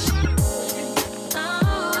realest shit.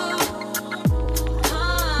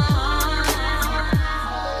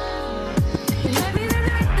 Maybe the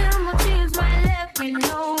night that my tears might let me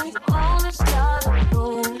know all the stars are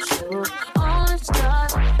close, all the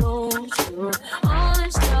stars are close, all the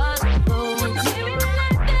stars are close. Maybe the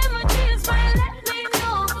night that my tears might let me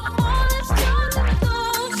know all the stars are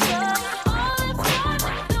close, all the stars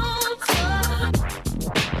are close.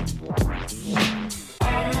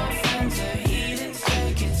 All my friends are heathens,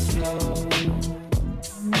 take it slow.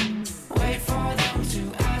 Wait for them to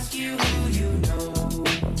ask you who you know.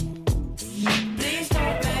 Please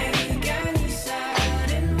don't make any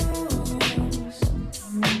sudden moves.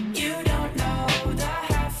 You don't know the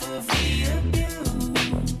half of the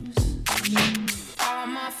abuse. All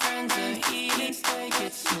my friends are heathens, take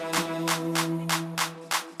it slow.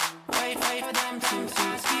 Wait for them to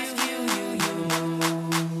ask you who you know.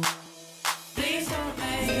 Please don't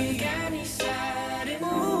make any sudden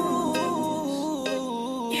moves.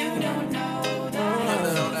 You don't know the half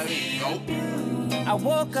of the abuse. I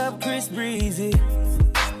woke up Chris Breezy.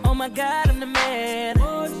 Oh my God, I'm the man.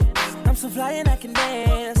 I'm so fly and I can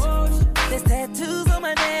dance. There's tattoos on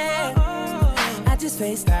my neck. I just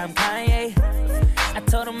FaceTime Kanye. I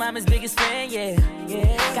told him I'm his biggest fan, yeah.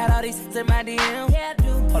 Got all these in my DM. Yeah, I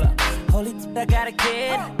do. Hold up. Holy I got a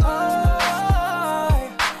kid. Oh,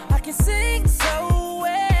 I can sing so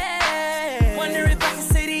well. Wonder if I can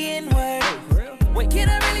say the N-word. Wait, can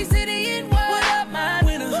I really say the N-word? What up, my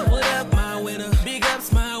winner? What up, my winner? Big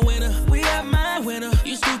ups, my winner. We are my winner.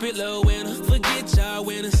 You stupid little winner. Forget y'all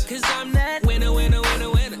winners. Cause I'm that winner, winner, winner,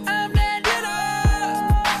 winner. I'm that winner.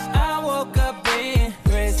 I woke up in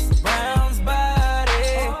Chris Brown's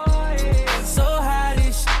body. So how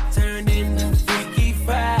this shit turned into Freaky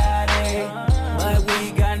Friday. But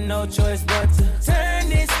we got no choice but to turn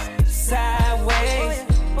this sideways.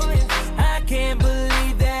 I can't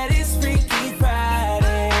believe that it's Freaky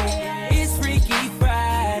Friday. It's Freaky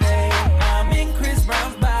Friday. I'm in Chris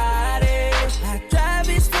Brown's body. I drive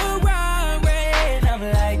his Ferrari and I'm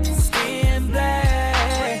like skin black.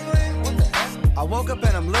 I woke up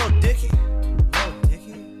and I'm Lil Dicky. Lil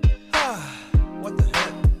Dicky? What the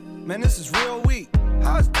heck? Man, this is real weak.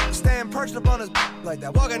 How's staying perched up on his like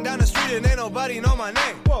that? Walking down the street and ain't nobody know my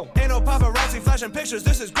name. Whoa. Ain't no paparazzi flashing pictures,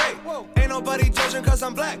 this is great. Whoa. Ain't nobody judging cause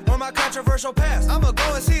I'm black or my controversial past. I'ma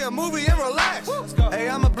go and see a movie and relax. Let's go. Hey,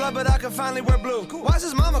 I'm a blood, but I can finally wear blue. Cool. Why's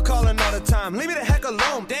his mama calling all the time? Leave me the heck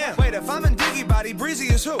alone. Damn. Wait, if I'm in Diggy body, Breezy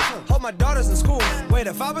is who? Hope my daughter's in school. Wait,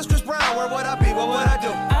 if I was Chris Brown, where would I be? What would I do?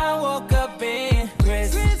 I woke up in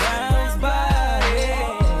Chris Brown's body.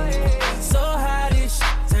 So how this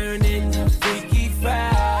shit turned into Freaky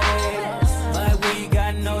Friday. But we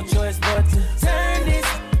got no choice but to turn this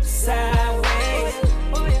sideways.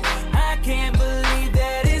 I can't believe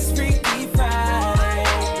that it's Freaky Friday.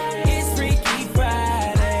 It's Freaky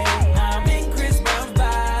Friday. I'm in Chris Brown's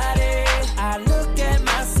body. I look at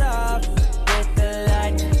myself with the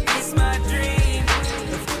light. It's my dream.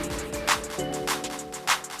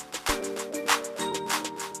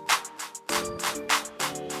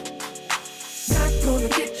 Not gonna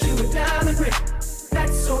get you a diamond ring. That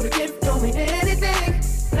sort of gift don't mean anything.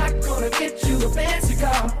 Not gonna get you a fancy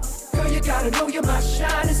car. Girl, you gotta know you're my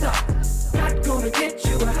shining star. Not gonna get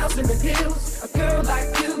you a house in the hills. A girl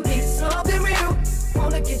like you needs something real.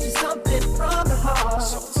 Wanna get you something from the heart.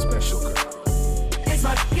 Something special, girl. It's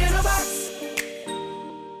my inner box.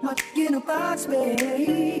 My inner box,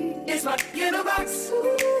 baby. It's my inner box.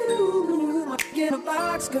 Ooh, my inner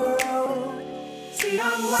box, girl. See,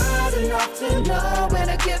 I'm wise enough to know when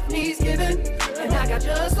a gift needs giving, and I got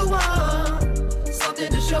just the one. Something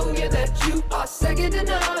to show you that you are second to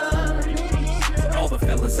none. All the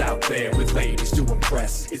fellas out there with ladies to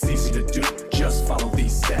impress, it's easy to do, just follow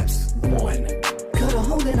these steps. 1, Cut a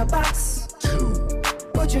hole in a box. 2,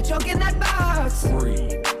 Put your junk in that box.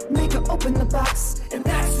 3, Make her open the box, and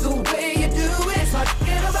that's the way you do it. It's my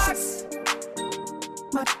inner box.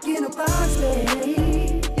 My inner box,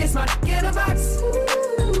 baby. It's my inner box.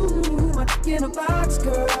 Ooh, my inner box,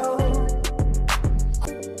 girl.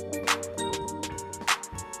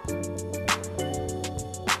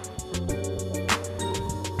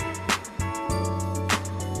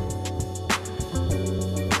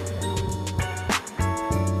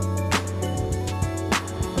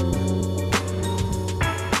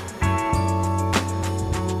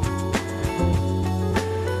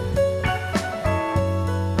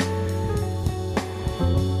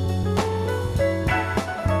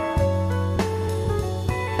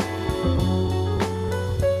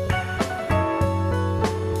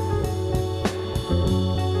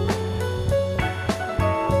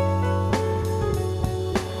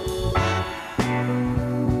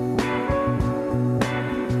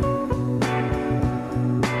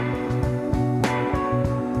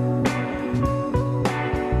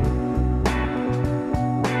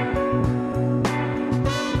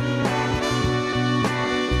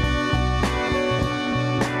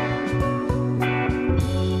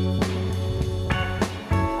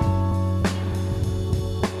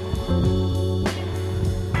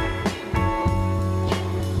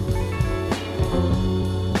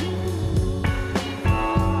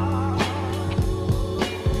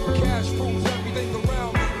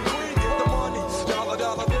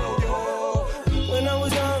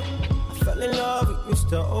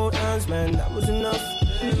 to hold hands, man, that was enough.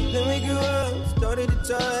 Then we grew up, started to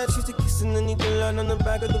touch, used to kiss underneath the line on the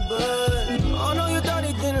back of the bus. Oh no, you thought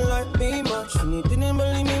he didn't like me much, and he didn't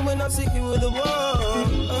believe me when I said you were the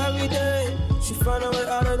one. Every day, she found her way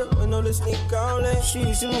out of the window to sneak out late. She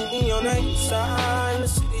used to meet me on the east side in the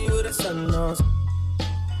city with the sun on.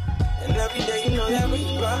 And every day, you know that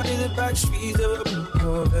we ride to the back streets of a blue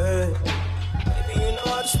Corvette. Baby, you know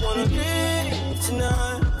I just wanna be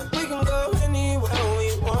tonight. We can go anywhere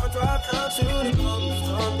we want, drive down to the coast,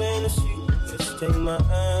 jump in the sea. Just take my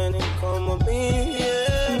hand and come with me,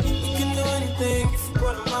 yeah. We can do anything if you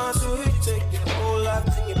put a mind to it. Take your whole life,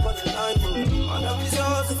 then you put a line through it. My love is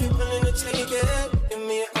yours if you're willing to take it. Give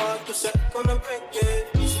me a heart, 'cause I'm gonna break it.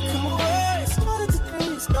 So come away, started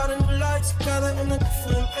today, starting new lights together in a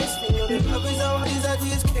different place. We know that love is how all these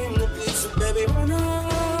ideas came to be. So baby, run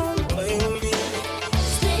on, play with me.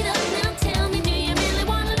 Straight up now, tell me, do you really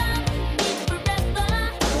wanna love me forever?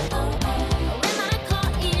 Or am I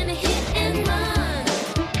caught in a hit and run?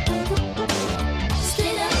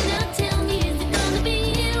 Straight up now, tell me, is it gonna be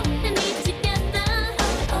you and me together?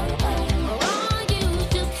 Or are you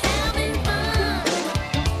just having fun?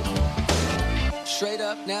 Straight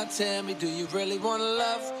up now, tell me, do you really wanna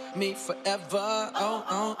love me forever?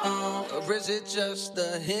 Or is it just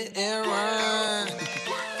a hit and run?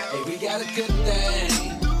 Hey, we got a good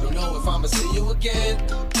thing. Don't know if I'ma see you again,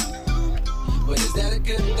 but is that a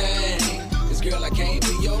good thing? 'Cause girl, I can't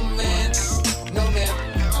be your man. No man,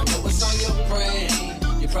 I know what's on your brain.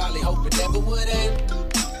 You probably hope it never would end.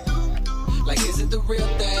 Like, is it the real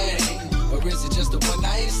thing? Or is it just a one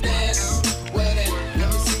night stand? Well then, let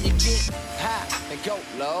me see you get high and go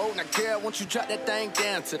low. Now girl, won't you drop that thing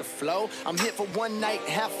down to the floor? I'm here for one night,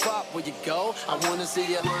 how far will you go? I wanna see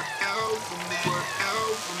you work out for me, work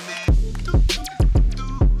out for me.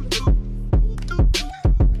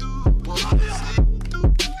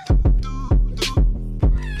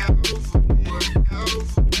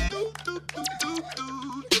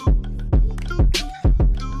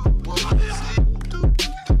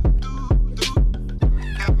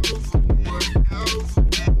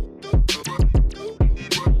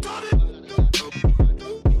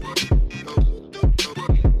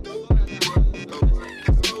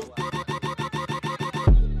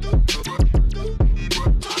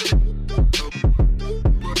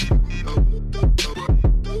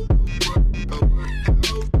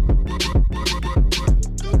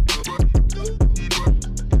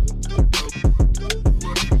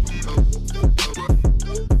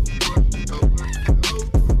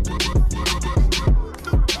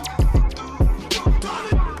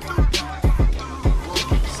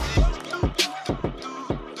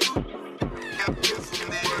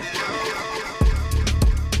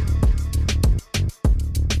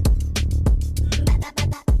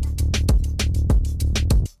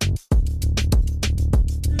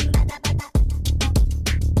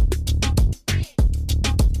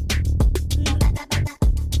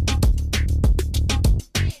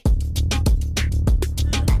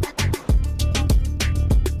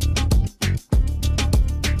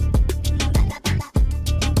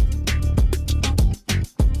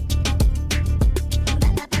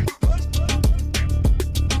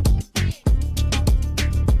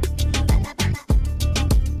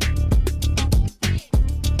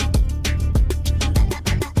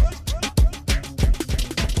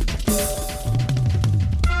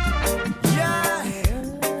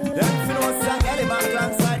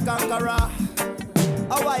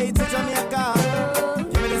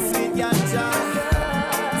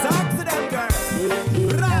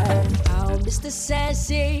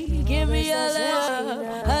 Sassy, give me your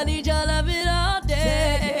love. I need your loving all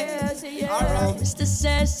day. Mr.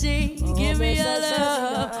 Sassy, give me your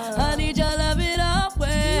love. I need your loving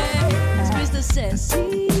always. Mr. Sassy,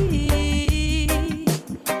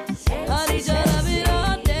 I need your loving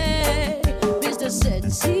all day. Mr.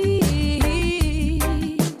 Sassy,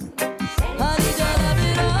 I need your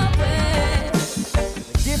loving always.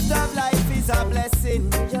 The gift of life is a blessing.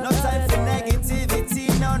 No time for negativity,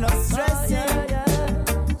 no stressing.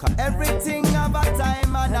 Everything have a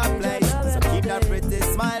time and a place, so keep that pretty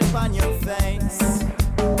smile on your face.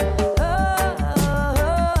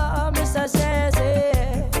 Oh, Mr. Sassy.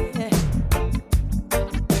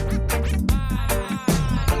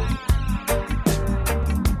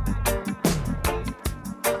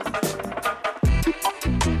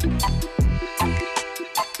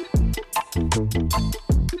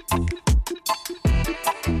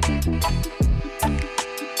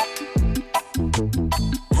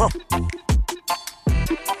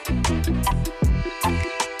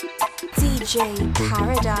 DJ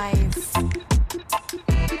Paradise.